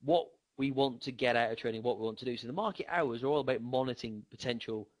understand what we want to get out of trading, what we want to do. So the market hours are all about monitoring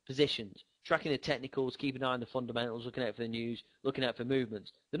potential positions, tracking the technicals, keeping an eye on the fundamentals, looking out for the news, looking out for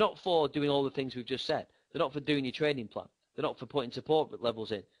movements. They're not for doing all the things we've just said. They're not for doing your trading plan. They're not for putting support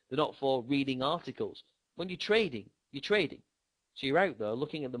levels in. They're not for reading articles. When you're trading, you're trading. So you're out there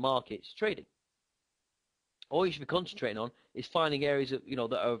looking at the markets, trading. All you should be concentrating on is finding areas that,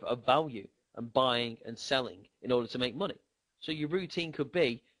 that are of value and buying and selling in order to make money. So your routine could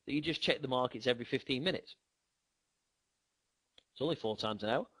be that you just check the markets every 15 minutes. It's only 4 times an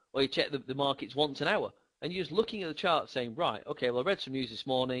hour. Or you check the markets once an hour. And you're just looking at the chart saying, right, okay, well, I read some news this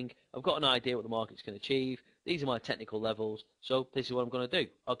morning. I've got an idea what the market's going to achieve. These are my technical levels. So this is what I'm going to do.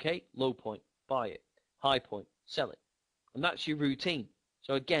 Okay, low point, buy it. High point, sell it. And that's your routine.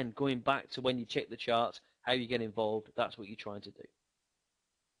 So again, going back to when you check the charts, how you get involved, that's what you're trying to do.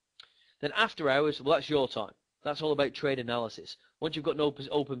 Then after hours, well, that's your time. That's all about trade analysis. Once you've got no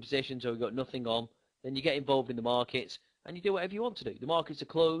open positions or you've got nothing on, then you get involved in the markets and you do whatever you want to do. The markets are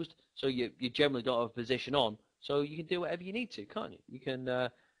closed, so you generally don't have a position on, so you can do whatever you need to, can't you?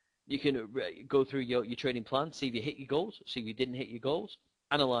 You can go through your trading plan, see if you hit your goals, see if you didn't hit your goals,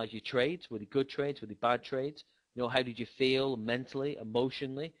 analyze your trades. Were they good trades? Were they bad trades? How did you feel mentally,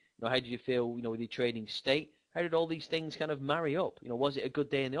 emotionally? How did you feel, with your trading state? How did all these things kind of marry up? Was it a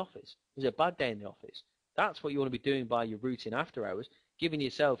good day in the office? Was it a bad day in the office? That's what you want to be doing by your routine after hours, giving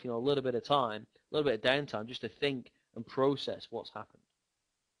yourself, a little bit of time, a little bit of downtime just to think and process what's happened.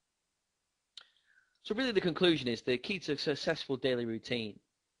 So really the conclusion is the key to a successful daily routine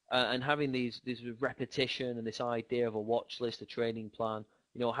and having this repetition and this idea of a watch list, a trading plan,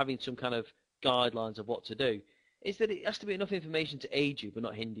 having some kind of guidelines of what to do, is that it has to be enough information to aid you but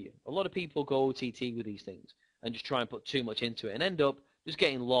not hinder you. A lot of people go OTT with these things and just try and put too much into it and end up just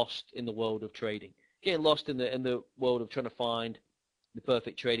getting lost in the world of trading, getting lost in the world of trying to find the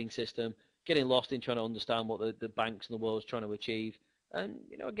perfect trading system, getting lost in trying to understand what the banks in the world is trying to achieve. And,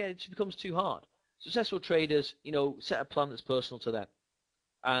 again, it just becomes too hard. Successful traders, set a plan that's personal to them.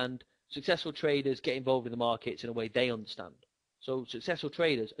 And successful traders get involved in the markets in a way they understand. So successful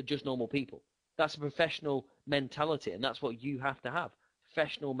traders are just normal people. That's a professional mentality, and that's what you have to have,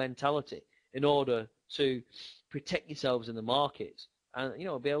 professional mentality, in order to protect yourselves in the markets and,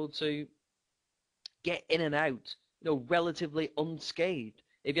 be able to get in and out, relatively unscathed.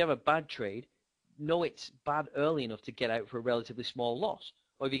 If you have a bad trade, know it's bad early enough to get out for a relatively small loss.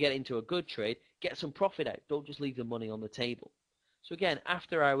 Or if you get into a good trade, get some profit out. Don't just leave the money on the table. So again,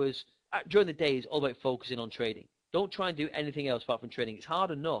 after hours, during the day is all about focusing on trading. Don't try and do anything else apart from trading. It's hard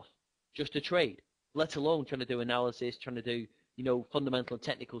enough just to trade, let alone trying to do analysis, trying to do, fundamental and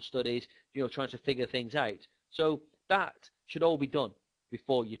technical studies, trying to figure things out. So that should all be done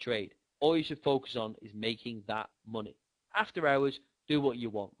before you trade. All you should focus on is making that money. After hours, do what you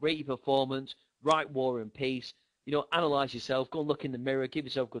want. Rate your performance, write War and Peace, analyze yourself, go and look in the mirror, give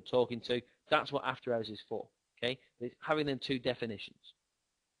yourself good talking to. That's what after hours is for, okay? It's having them two definitions.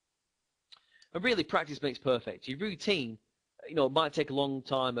 And really, practice makes perfect. Your routine, it might take a long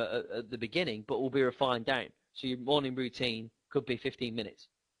time at the beginning, but will be refined down. So your morning routine could be 15 minutes,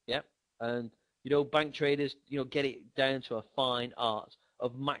 yeah? And, bank traders, get it down to a fine art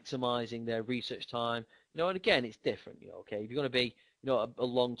of maximizing their research time. And again, it's different, okay? If you're going to be, a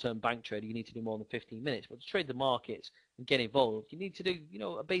long-term bank trader, you need to do more than 15 minutes. But to trade the markets and get involved, you need to do,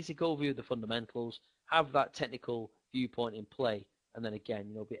 a basic overview of the fundamentals, have that technical viewpoint in play, and then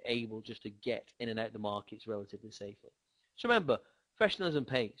again, be able just to get in and out of the markets relatively safely. So remember, professionalism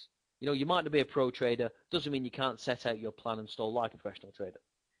pays. You might not be a pro trader, doesn't mean you can't set out your plan and stall like a professional trader.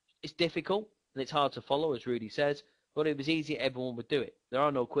 It's difficult and it's hard to follow, as Rudy says, but if it was easy, everyone would do it. There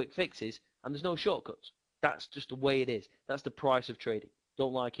are no quick fixes and there's no shortcuts. That's just the way it is. That's the price of trading.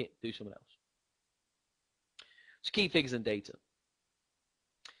 Don't like it, do something else. So key figures and data.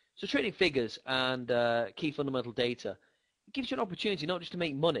 So trading figures and key fundamental data, it gives you an opportunity not just to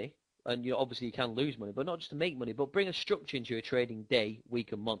make money, and obviously you can lose money, but not just to make money, but bring a structure into your trading day,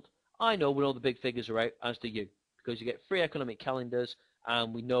 week, and month. I know when all the big figures are out, as do you, because you get free economic calendars,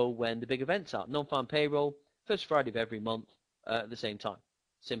 and we know when the big events are. Non-farm payroll, first Friday of every month at the same time.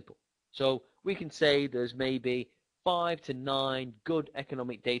 Simple. So we can say there's maybe 5 to 9 good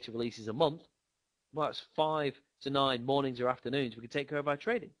economic data releases a month. Well, that's 5 to 9 mornings or afternoons we can take care of our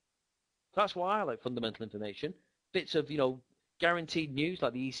trading. That's why I like fundamental information. Bits of, guaranteed news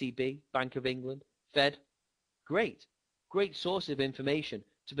like the ECB, Bank of England, Fed. Great. Great source of information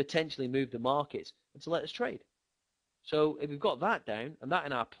to potentially move the markets and to let us trade. So if we've got that down and that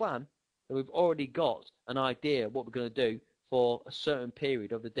in our plan, then we've already got an idea of what we're going to do for a certain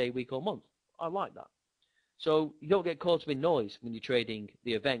period of the day, week, or month. I like that. So you don't get caught up in noise when you're trading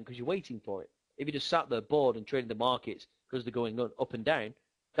the event because you're waiting for it. If you just sat there bored and trading the markets because they're going up and down,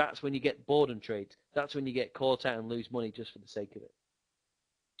 that's when you get boredom trades. That's when you get caught out and lose money just for the sake of it.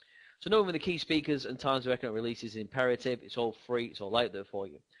 So knowing the key speakers and times of economic release is imperative. It's all free. It's all out there for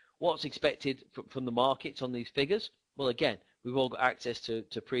you. What's expected from the markets on these figures? Well, again, we've all got access to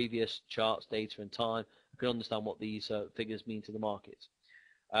previous charts, data, and time. We can understand what these figures mean to the markets.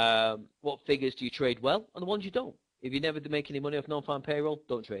 What figures do you trade well, and the ones you don't? If you never make any money off non-farm payroll,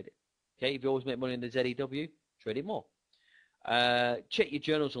 don't trade it. Okay, if you always make money in the ZEW, trade it more. Check your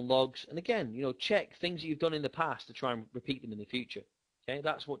journals and logs, and again, check things that you've done in the past to try and repeat them in the future. Okay,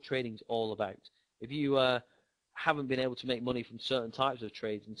 that's what trading's all about. If you haven't been able to make money from certain types of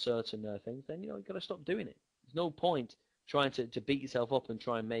trades and certain things, then you've got to stop doing it. There's no point trying to beat yourself up and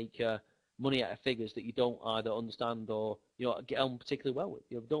try and make money out of figures that you don't either understand or get on particularly well with.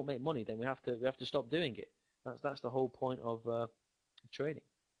 If you don't make money, then we have to stop doing it. That's the whole point of trading.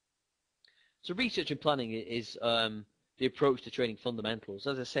 So research and planning is the approach to trading fundamentals.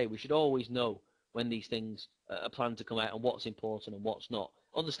 As I say, we should always know when these things are planned to come out and what's important and what's not.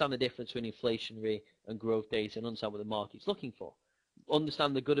 Understand the difference between inflationary and growth data and understand what the market's looking for.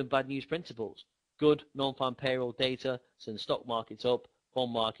 Understand the good and bad news principles. Good non-farm payroll data send stock markets up,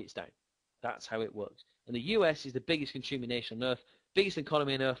 bond markets down. That's how it works. And the US is the biggest consuming nation on earth, biggest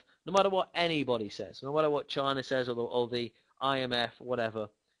economy on earth, no matter what anybody says, no matter what China says or the IMF, whatever.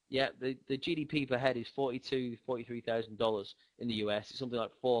 Yeah, the GDP per head is $43,000 in the US. It's something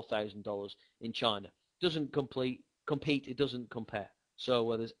like $4,000 in China. It doesn't compete, it doesn't compare.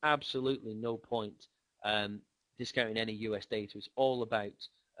 So there's absolutely no point discounting any US data. It's all about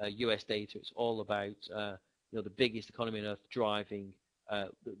US data. It's all about the biggest economy on earth driving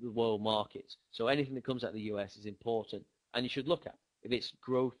the world markets. So anything that comes out of the US is important, and you should look at if it's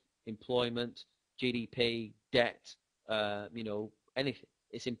growth, employment, GDP, debt, anything.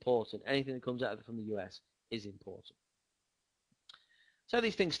 It's important. Anything that comes out from the US is important. So how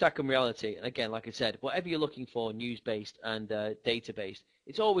these things stack in reality, and again, like I said, whatever you're looking for, news-based and data-based,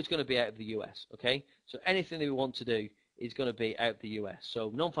 it's always going to be out of the US, okay? So anything that we want to do is going to be out of the US.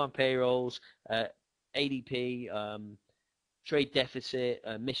 So non-farm payrolls, ADP, trade deficit,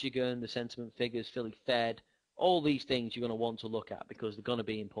 Michigan, the sentiment figures, Philly Fed, all these things you're going to want to look at because they're going to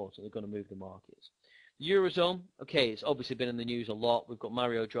be important. They're going to move the markets. The Eurozone, okay, it's obviously been in the news a lot. We've got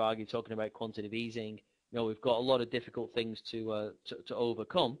Mario Draghi talking about quantitative easing. We've got a lot of difficult things to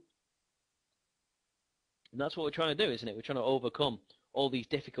overcome. And that's what we're trying to do, isn't it? We're trying to overcome all these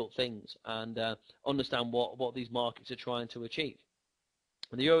difficult things and understand what these markets are trying to achieve.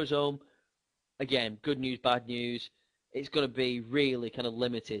 And the Eurozone, again, good news, bad news. It's going to be really kind of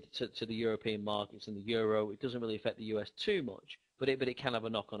limited to the European markets and the Euro. It doesn't really affect the US too much, but it can have a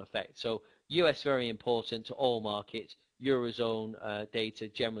knock-on effect. So US very important to all markets. Eurozone data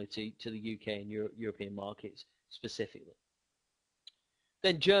generally to the UK and European markets specifically.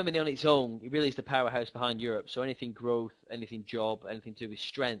 Then Germany on its own, it really is the powerhouse behind Europe. So anything growth, anything job, anything to do with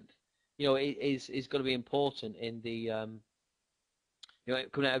strength, is going to be important in the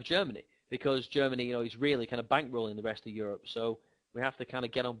coming out of Germany, because Germany, is really kind of bankrolling the rest of Europe. So we have to kind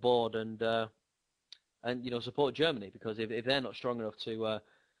of get on board and support Germany, because if they're not strong enough to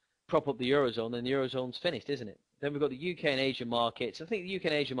prop up the Eurozone, then the Eurozone's finished, isn't it? Then we've got the UK and Asian markets. I think the UK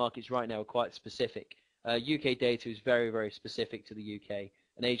and Asian markets right now are quite specific. UK data is very, very specific to the UK,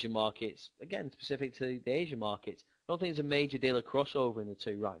 and Asian markets, again, specific to the Asian markets. I don't think there's a major deal of crossover in the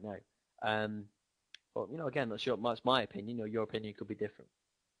two right now. But, again, that's my opinion. Your opinion could be different.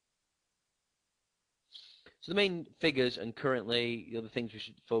 So the main figures and currently the things we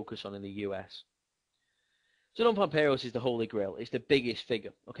should focus on in the US. So non-farm payrolls is the holy grail. It's the biggest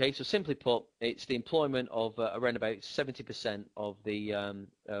figure. Okay, so simply put, it's the employment of around about 70% of the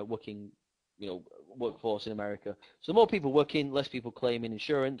working, workforce in America. So the more people working, less people claiming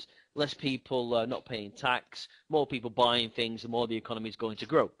insurance, less people not paying tax, more people buying things, the more the economy is going to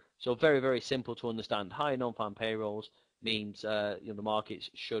grow. So very, very simple to understand. Higher non-farm payrolls means the markets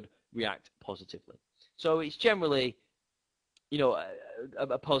should react positively. So it's generally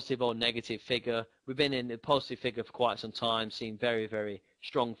a positive or negative figure. We've been in a positive figure for quite some time, seeing very, very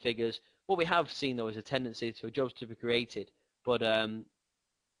strong figures. What we have seen, though, is a tendency for jobs to be created, but now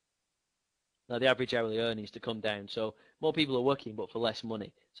the average hourly earnings to come down. So more people are working, but for less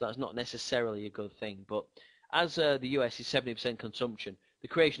money. So that's not necessarily a good thing. But as the US is 70% consumption, the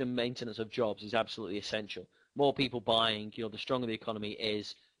creation and maintenance of jobs is absolutely essential. More people buying, the stronger the economy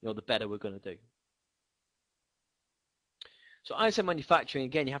is, the better we're going to do. So ISM manufacturing,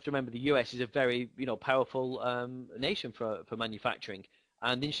 again, you have to remember the US is a very, powerful nation for manufacturing,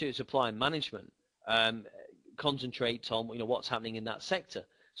 and the Institute of Supply and Management concentrates on, what's happening in that sector.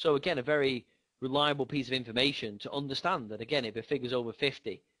 So again, a very reliable piece of information to understand that, again, if a figure's over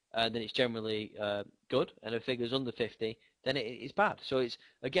 50, then it's generally good, and if a figure's under 50, then it's bad. So it's,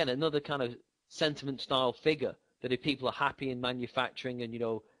 again, another kind of sentiment style figure that if people are happy in manufacturing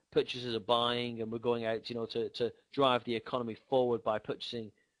and, purchasers are buying and we're going out, to drive the economy forward by purchasing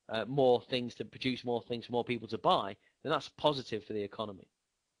more things to produce more things for more people to buy, then that's positive for the economy.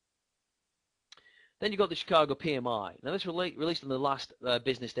 Then you've got the Chicago PMI. Now this was released on the last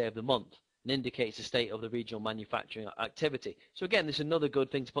business day of the month and indicates the state of the regional manufacturing activity. So again, this is another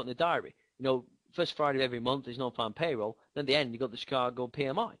good thing to put in the diary. First Friday of every month is non-farm payroll. Then at the end, you've got the Chicago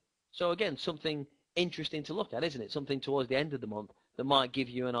PMI. So again, something interesting to look at, isn't it? Something towards the end of the month that might give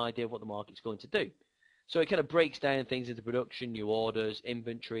you an idea of what the market's going to do. So it kind of breaks down things into production, new orders,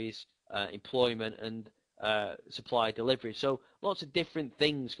 inventories, employment, and supply delivery. So lots of different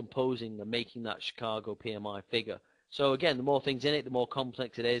things composing and making that Chicago PMI figure. So again, the more things in it, the more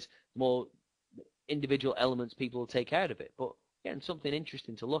complex it is, the more individual elements people will take out of it. But again, something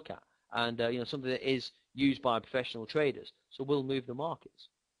interesting to look at, and something that is used by professional traders. So will move the markets.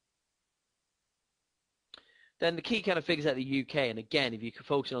 Then the key kind of figures out of the UK, and again, if you're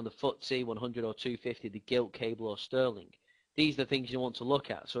focusing on the FTSE 100 or 250, the gilt, cable or sterling, these are the things you want to look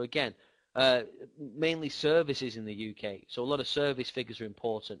at. So again, mainly services in the UK. So a lot of service figures are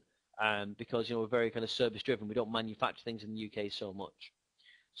important because we're very kind of service driven. We don't manufacture things in the UK so much.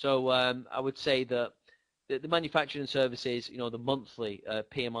 So I would say that the manufacturing services, the monthly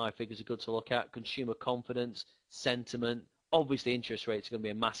PMI figures are good to look at. Consumer confidence, sentiment, obviously interest rates are going to be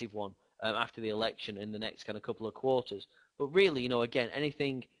a massive one after the election in the next kind of couple of quarters. But really, again,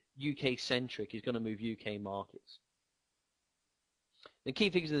 anything UK-centric is going to move UK markets. The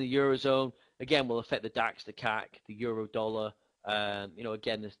key figures of the Eurozone, again, will affect the DAX, the CAC, the Euro dollar,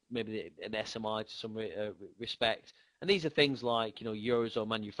 again, maybe an SMI to some respect. And these are things like, Eurozone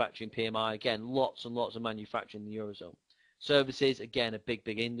manufacturing PMI, again, lots and lots of manufacturing in the Eurozone. Services, again, a big,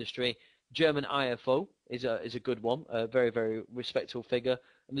 big industry. German IFO is a good one, a very, very respectable figure.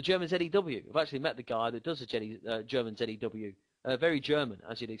 And the German ZEW, I've actually met the guy that does the German ZEW, very German,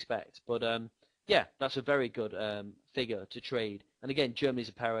 as you'd expect. But yeah, that's a very good figure to trade. And again, Germany's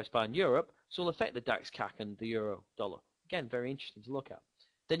a powerhouse buy in Europe, so it'll affect the DAX, CAC, and the Euro dollar. Again, very interesting to look at.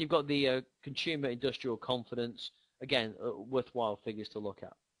 Then you've got the consumer industrial confidence. Again, worthwhile figures to look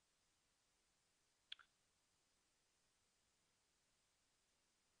at.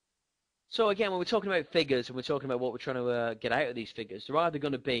 So again, when we're talking about figures and we're talking about what we're trying to get out of these figures, they're either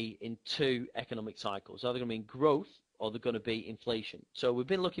going to be in two economic cycles. They're either going to be in growth or they're going to be inflation. So we've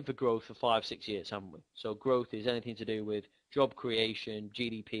been looking for growth for 5-6 years, haven't we? So growth is anything to do with job creation,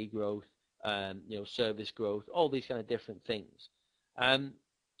 GDP growth, service growth, all these kind of different things.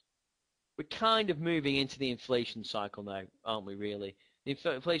 We're kind of moving into the inflation cycle now, aren't we, really? The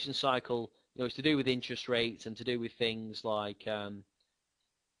inflation cycle, is to do with interest rates and to do with things like,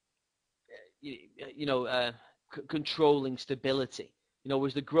 controlling stability.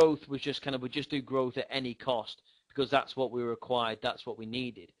 Whereas the growth was just we just do growth at any cost because that's what we required, that's what we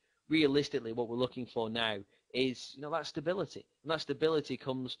needed. Realistically, what we're looking for now is, that stability. And that stability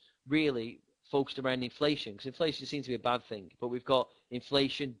comes really focused around inflation, because inflation seems to be a bad thing, but we've got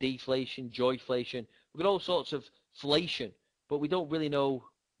inflation, deflation, joyflation. We've got all sorts of inflation, but we don't really know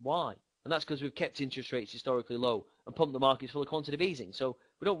why. And that's because we've kept interest rates historically low and pumped the markets full of quantitative easing. So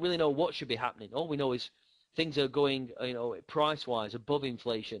we don't really know what should be happening. All we know is things are going, price-wise above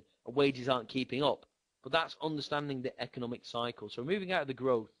inflation, and wages aren't keeping up. But that's understanding the economic cycle. So we're moving out of the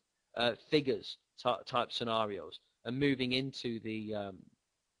growth figures type scenarios and moving into the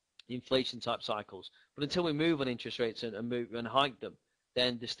inflation type cycles. But until we move on interest rates and move and hike them,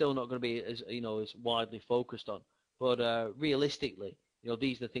 then they're still not going to be as as widely focused on. But realistically,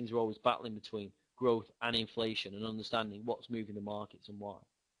 these are the things we're always battling between: growth and inflation, and understanding what's moving the markets and why.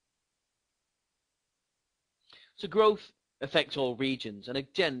 So growth affects all regions, and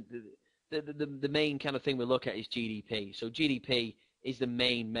again, the main kind of thing we look at is GDP. So GDP is the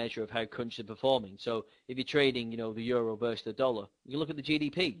main measure of how countries are performing. So if you're trading, the euro versus the dollar, you look at the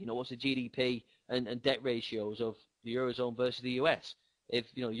GDP. What's the GDP and debt ratios of the Eurozone versus the US?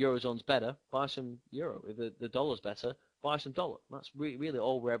 If Eurozone's better, buy some euro. If the dollar's better, buy some dollar. That's really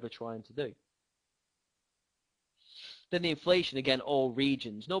all we're ever trying to do. Then the inflation, again, all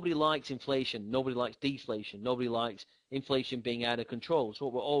regions. Nobody likes inflation. Nobody likes deflation. Nobody likes inflation being out of control. So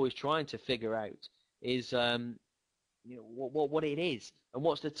what we're always trying to figure out is, what it is and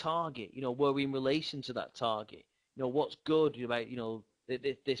what's the target. Were we in relation to that target? what's good about,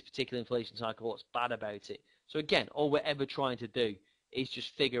 this particular inflation cycle, what's bad about it. So again, all we're ever trying to do is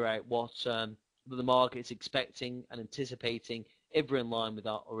just figure out what the market's expecting and anticipating, if we're in line with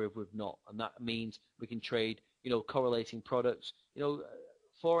that or if we're not. And that means we can trade, correlating products,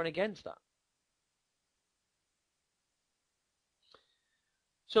 for and against that.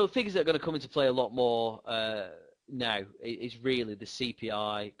 So figures that are going to come into play a lot more now is really the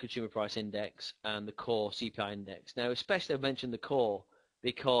CPI, Consumer Price Index, and the core CPI index. Now, especially I've mentioned the core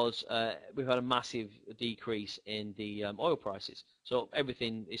because we've had a massive decrease in the oil prices. So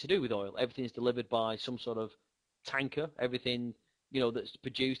everything is to do with oil. Everything is delivered by some sort of tanker. Everything, that's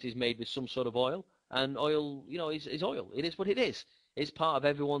produced is made with some sort of oil. And oil, is oil. It is what it is. It's part of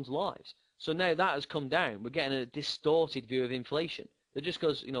everyone's lives. So now that has come down. We're getting a distorted view of inflation. That just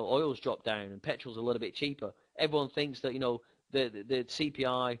because, oil's dropped down and petrol's a little bit cheaper, everyone thinks that, the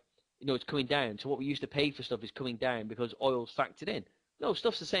CPI, it's coming down. So what we used to pay for stuff is coming down because oil's factored in. No,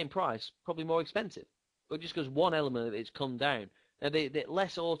 stuff's the same price, probably more expensive. But just because one element of it's come down. Now, the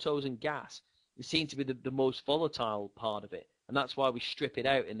less autos and gas, it seems to be the most volatile part of it. And that's why we strip it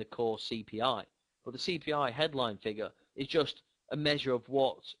out in the core CPI. But the CPI headline figure is just a measure of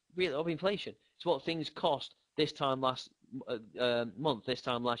of inflation. It's what things cost this time last month, this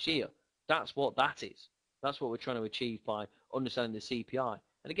time last year. That's what that is. That's what we're trying to achieve by understanding the CPI.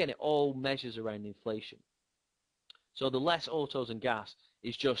 And again, it all measures around inflation. So the less autos and gas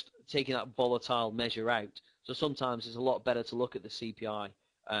is just taking that volatile measure out. So sometimes it's a lot better to look at the CPI,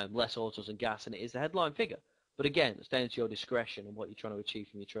 less autos and gas, than it is the headline figure. But again, it's down to your discretion and what you're trying to achieve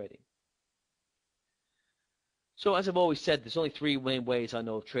from your trading. So as I've always said, there's only three main ways I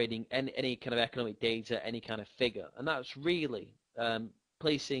know of trading any kind of economic data, any kind of figure. And that's really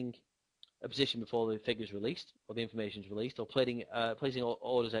placing a position before the figure is released or the information is released, or placing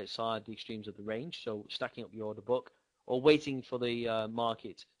orders outside the extremes of the range, so stacking up your order book, or waiting for the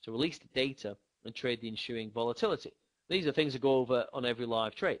market to release the data and trade the ensuing volatility. These are things that go over on every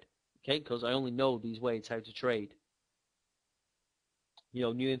live trade, okay, because I only know these ways how to trade,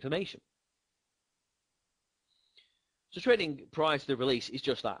 new information. So trading prior to the release is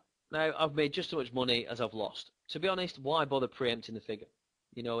just that. Now, I've made just as much money as I've lost. To be honest, why bother preempting the figure?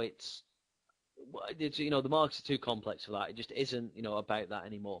 It's the markets are too complex for that. It just isn't, about that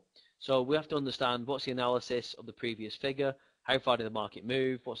anymore. So we have to understand what's the analysis of the previous figure, how far did the market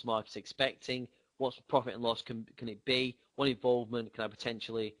move, what's the market expecting, what's the profit and loss can it be, what involvement can I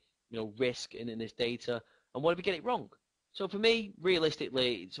potentially, risk in this data, and what if we get it wrong? So for me,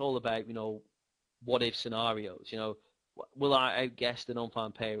 realistically, it's all about, what if scenarios, will I outguess the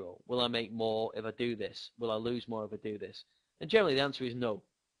non-farm payroll? Will I make more if I do this? Will I lose more if I do this? And generally the answer is no.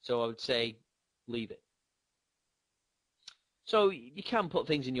 So I would say leave it. So you can put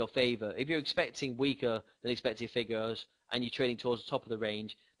things in your favor. If you're expecting weaker than expected figures and you're trading towards the top of the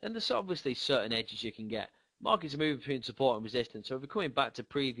range, then there's obviously certain edges you can get. Markets are moving between support and resistance. So if we're coming back to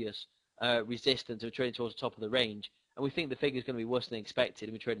previous resistance and we're trading towards the top of the range, and we think the figure is going to be worse than expected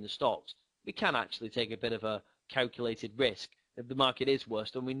and we're trading the stocks, we can actually take a bit of a calculated risk. If the market is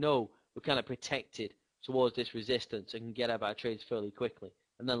worse, then we know we're kind of protected towards this resistance and can get out of our trades fairly quickly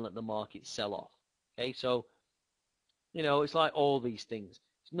and then let the market sell off. Okay, so, it's like all these things.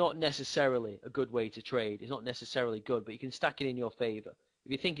 It's not necessarily a good way to trade. It's not necessarily good, but you can stack it in your favor.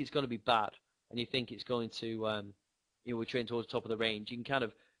 If you think it's going to be bad and you think it's going to, we're trading towards the top of the range, you can kind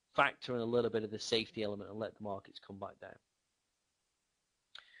of factor in a little bit of the safety element and let the markets come back down.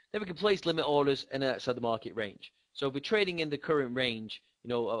 Then we can place limit orders in and outside the market range. So if we're trading in the current range,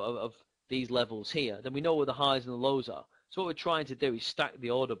 of these levels here, then we know where the highs and the lows are. So what we're trying to do is stack the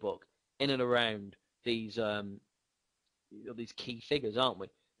order book in and around these key figures, aren't we?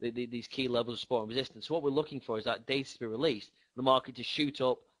 These key levels of support and resistance. So what we're looking for is that data to be released, the market to shoot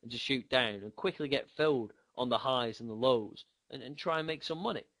up and to shoot down and quickly get filled on the highs and the lows and try and make some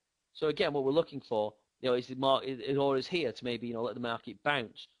money. So again, what we're looking for, is the market, is orders here to maybe, let the market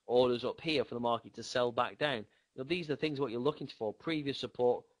bounce, orders up here for the market to sell back down. These are the things what you're looking for: previous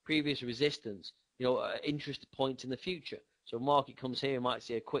support, previous resistance, interest points in the future. So market comes here, you might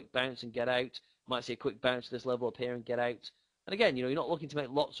see a quick bounce and get out, might see a quick bounce to this level up here and get out. And again, you're not looking to make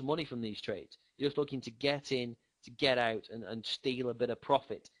lots of money from these trades. You're just looking to get in, to get out and steal a bit of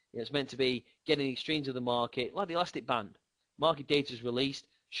profit. It's meant to be getting the extremes of the market, like the elastic band. Market data is released,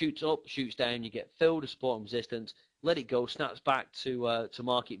 shoots up, shoots down, you get filled with support and resistance, let it go, snaps back to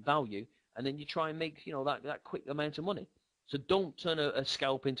market value, and then you try and make that quick amount of money. So don't turn a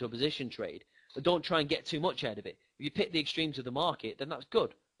scalp into a position trade, but don't try and get too much out of it. If you pick the extremes of the market, then that's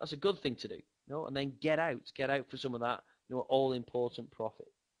good. That's a good thing to do. And then get out for some of that all important profit.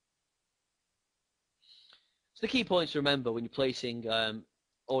 So the key points to remember when you're placing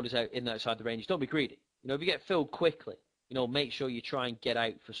orders out in and outside the range, don't be greedy. If you get filled quickly, make sure you try and get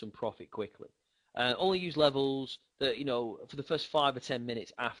out for some profit quickly. Only use levels that, for the first 5 or 10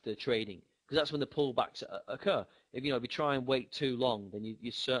 minutes after trading, because that's when the pullbacks occur. If you try and wait too long, then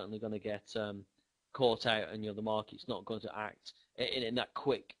you're certainly going to get caught out, and the market's not going to act in that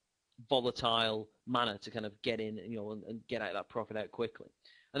quick, volatile manner to kind of get in, and get out that profit out quickly.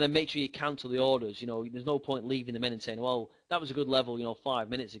 And then make sure you cancel the orders. There's no point leaving them in and saying, well, that was a good level, 5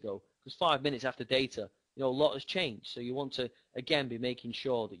 minutes ago, because 5 minutes after data, a lot has changed. So you want to, again, be making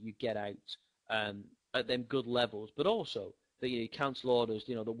sure that you get out at them good levels, but also that you cancel orders,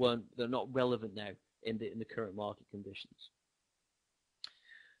 they're not relevant now in the current market conditions.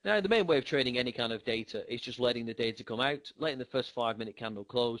 Now, the main way of trading any kind of data is just letting the data come out, letting the first 5-minute candle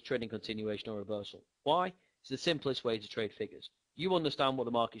close, trading continuation or reversal. Why? It's the simplest way to trade figures. You understand what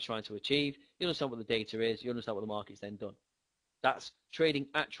the market's trying to achieve, you understand what the data is, you understand what the market's then done. That's trading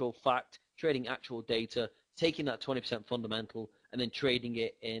actual fact, trading actual data, taking that 20% fundamental and then trading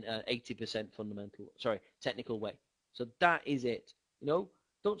it in an 80% technical way. So that is it.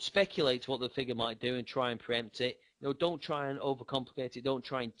 Don't speculate what the figure might do and try and preempt it. Don't try and overcomplicate it. Don't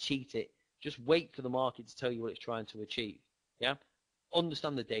try and cheat it. Just wait for the market to tell you what it's trying to achieve. Yeah?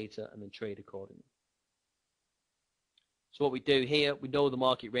 Understand the data and then trade accordingly. So what we do here, we know the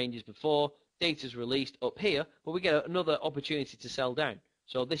market ranges before, data's released up here, but we get another opportunity to sell down.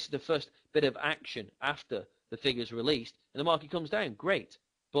 So this is the first bit of action after the figure's released, and the market comes down. Great,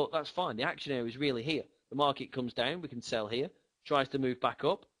 but that's fine. The action area is really here. The market comes down, we can sell here, tries to move back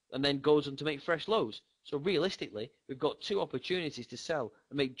up, and then goes on to make fresh lows. So realistically, we've got 2 opportunities to sell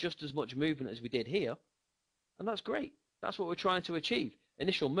and make just as much movement as we did here, and that's great. That's what we're trying to achieve.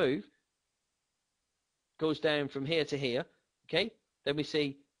 Initial move goes down from here to here, okay? Then we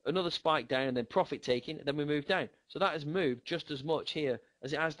see another spike down and then profit taking, and then we move down. So that has moved just as much here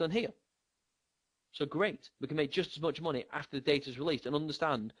as it has done here. So great, we can make just as much money after the data is released and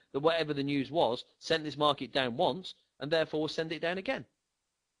understand that whatever the news was sent this market down once, and therefore we'll send it down again.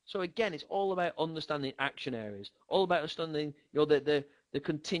 So again, it's all about understanding action areas, all about understanding the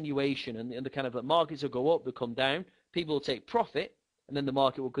continuation and the kind of markets will go up, they'll come down, people will take profit, and then the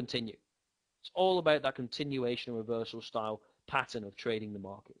market will continue. It's all about that continuation and reversal style pattern of trading the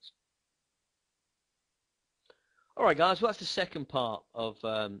markets. All right, guys, well, that's the second part of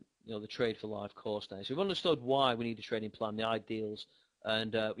the Trade for Life course now. So we've understood why we need a trading plan, the ideals,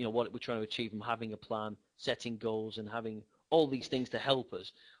 and what we're trying to achieve from having a plan, setting goals, and having all these things to help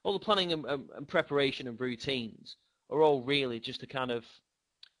us. All the planning and preparation and routines are all really just to kind of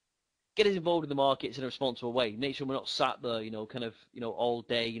get us involved in the markets in a responsible way. Make sure we're not sat there, all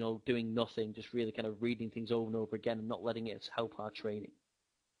day, doing nothing, just really kind of reading things over and over again and not letting it help our trading.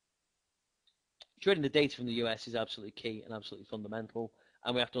 Trading the data from the US is absolutely key and absolutely fundamental,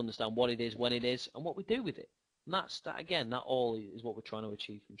 and we have to understand what it is, when it is, and what we do with it. And that all is what we're trying to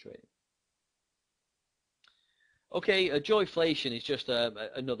achieve from trading. Okay, joyflation is just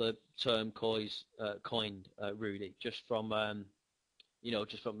another term coined, Rudy, just from the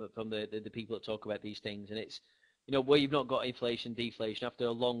people that talk about these things, and it's where you've not got inflation, deflation. After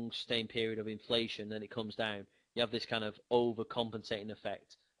a long sustained period of inflation, then it comes down. You have this kind of overcompensating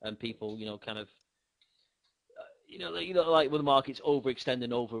effect, and people kind of like when the markets overextend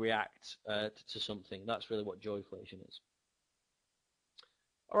and overreact to something. That's really what joyflation is.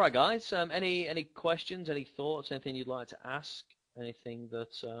 All right, guys. Any questions? Any thoughts? Anything you'd like to ask? Anything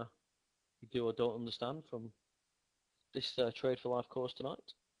that you do or don't understand from this Trade for Life course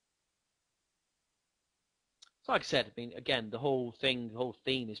tonight? So like I said, I mean, again, the whole theme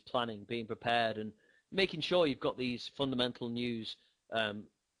is planning, being prepared, and making sure you've got these fundamental news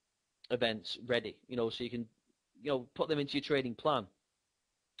events ready. So you can put them into your trading plan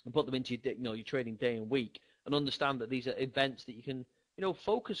and put them into your trading day and week, and understand that these are events that you can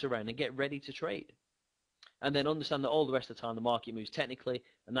focus around and get ready to trade. And then understand that all the rest of the time the market moves technically,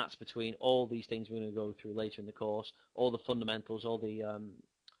 and that's between all these things we're going to go through later in the course, all the fundamentals, all the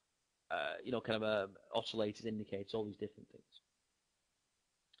oscillators, indicators, all these different things.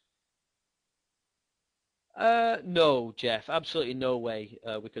 No, Jeff, absolutely no way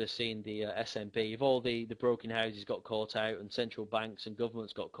we could have seen the SMB. If all the broken houses got caught out and central banks and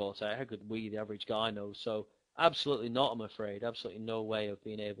governments got caught out, how could we, the average guy, know? So absolutely not, I'm afraid. Absolutely no way of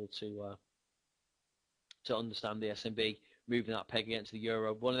being able to understand the SMB moving that peg against the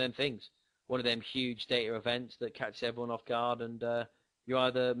euro. One of them things, one of them huge data events that catches everyone off guard, and you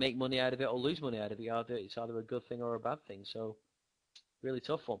either make money out of it or lose money out of it. It's either a good thing or a bad thing. So really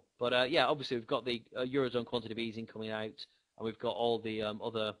tough one. But yeah, obviously we've got the Eurozone quantitative easing coming out, and we've got all the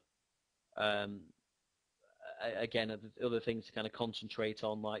other again, other things to kind of concentrate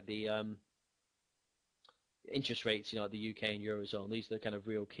on, like the interest rates, the UK and Eurozone. These are the kind of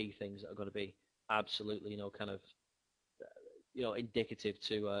real key things that are going to be absolutely, kind of, indicative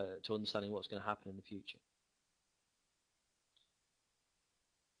to understanding what's going to happen in the future.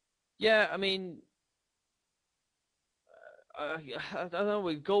 Yeah, I mean, I don't know.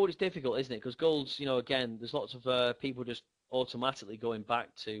 With gold, is difficult, isn't it? Because gold's, again, there's lots of people just automatically going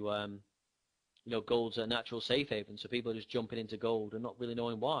back to, gold's a natural safe haven. So people are just jumping into gold and not really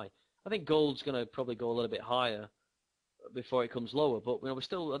knowing why. I think gold's going to probably go a little bit higher before it comes lower, but we're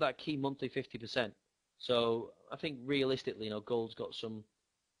still at that key monthly 50%. So I think realistically, gold's got some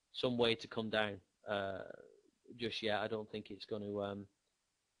way to come down. Just yet, I don't think it's going to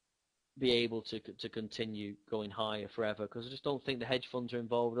be able to continue going higher forever, because I just don't think the hedge funds are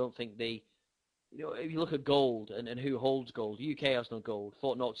involved. I don't think if you look at gold and who holds gold, the UK has no gold.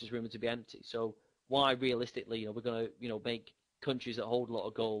 Fort Knox is rumored to be empty. So why realistically, we're going to make countries that hold a lot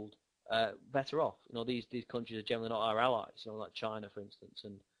of gold better off? These countries are generally not our allies. Like China, for instance,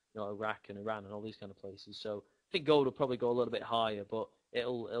 and Iraq and Iran and all these kind of places. So I think gold will probably go a little bit higher, but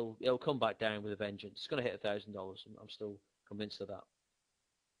it'll come back down with a vengeance. It's going to hit $1,000. I'm still convinced of that.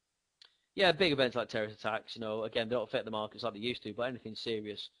 Yeah, big events like terrorist attacks, again, they don't affect the markets like they used to, but anything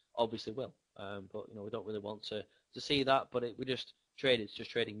serious obviously will. But, we don't really want to see that, but we're just traders,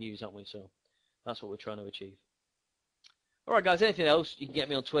 just trading news, aren't we? So that's what we're trying to achieve. All right, guys, anything else, you can get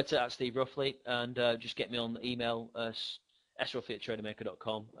me on Twitter at Steve Ruffley, and just get me on email,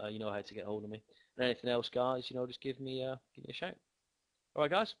 sruffley@tradermaker.com. You know how to get hold of me. And anything else, guys, just give me a shout. All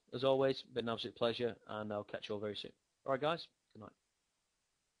right, guys, as always, been an absolute pleasure, and I'll catch you all very soon. All right, guys, good night.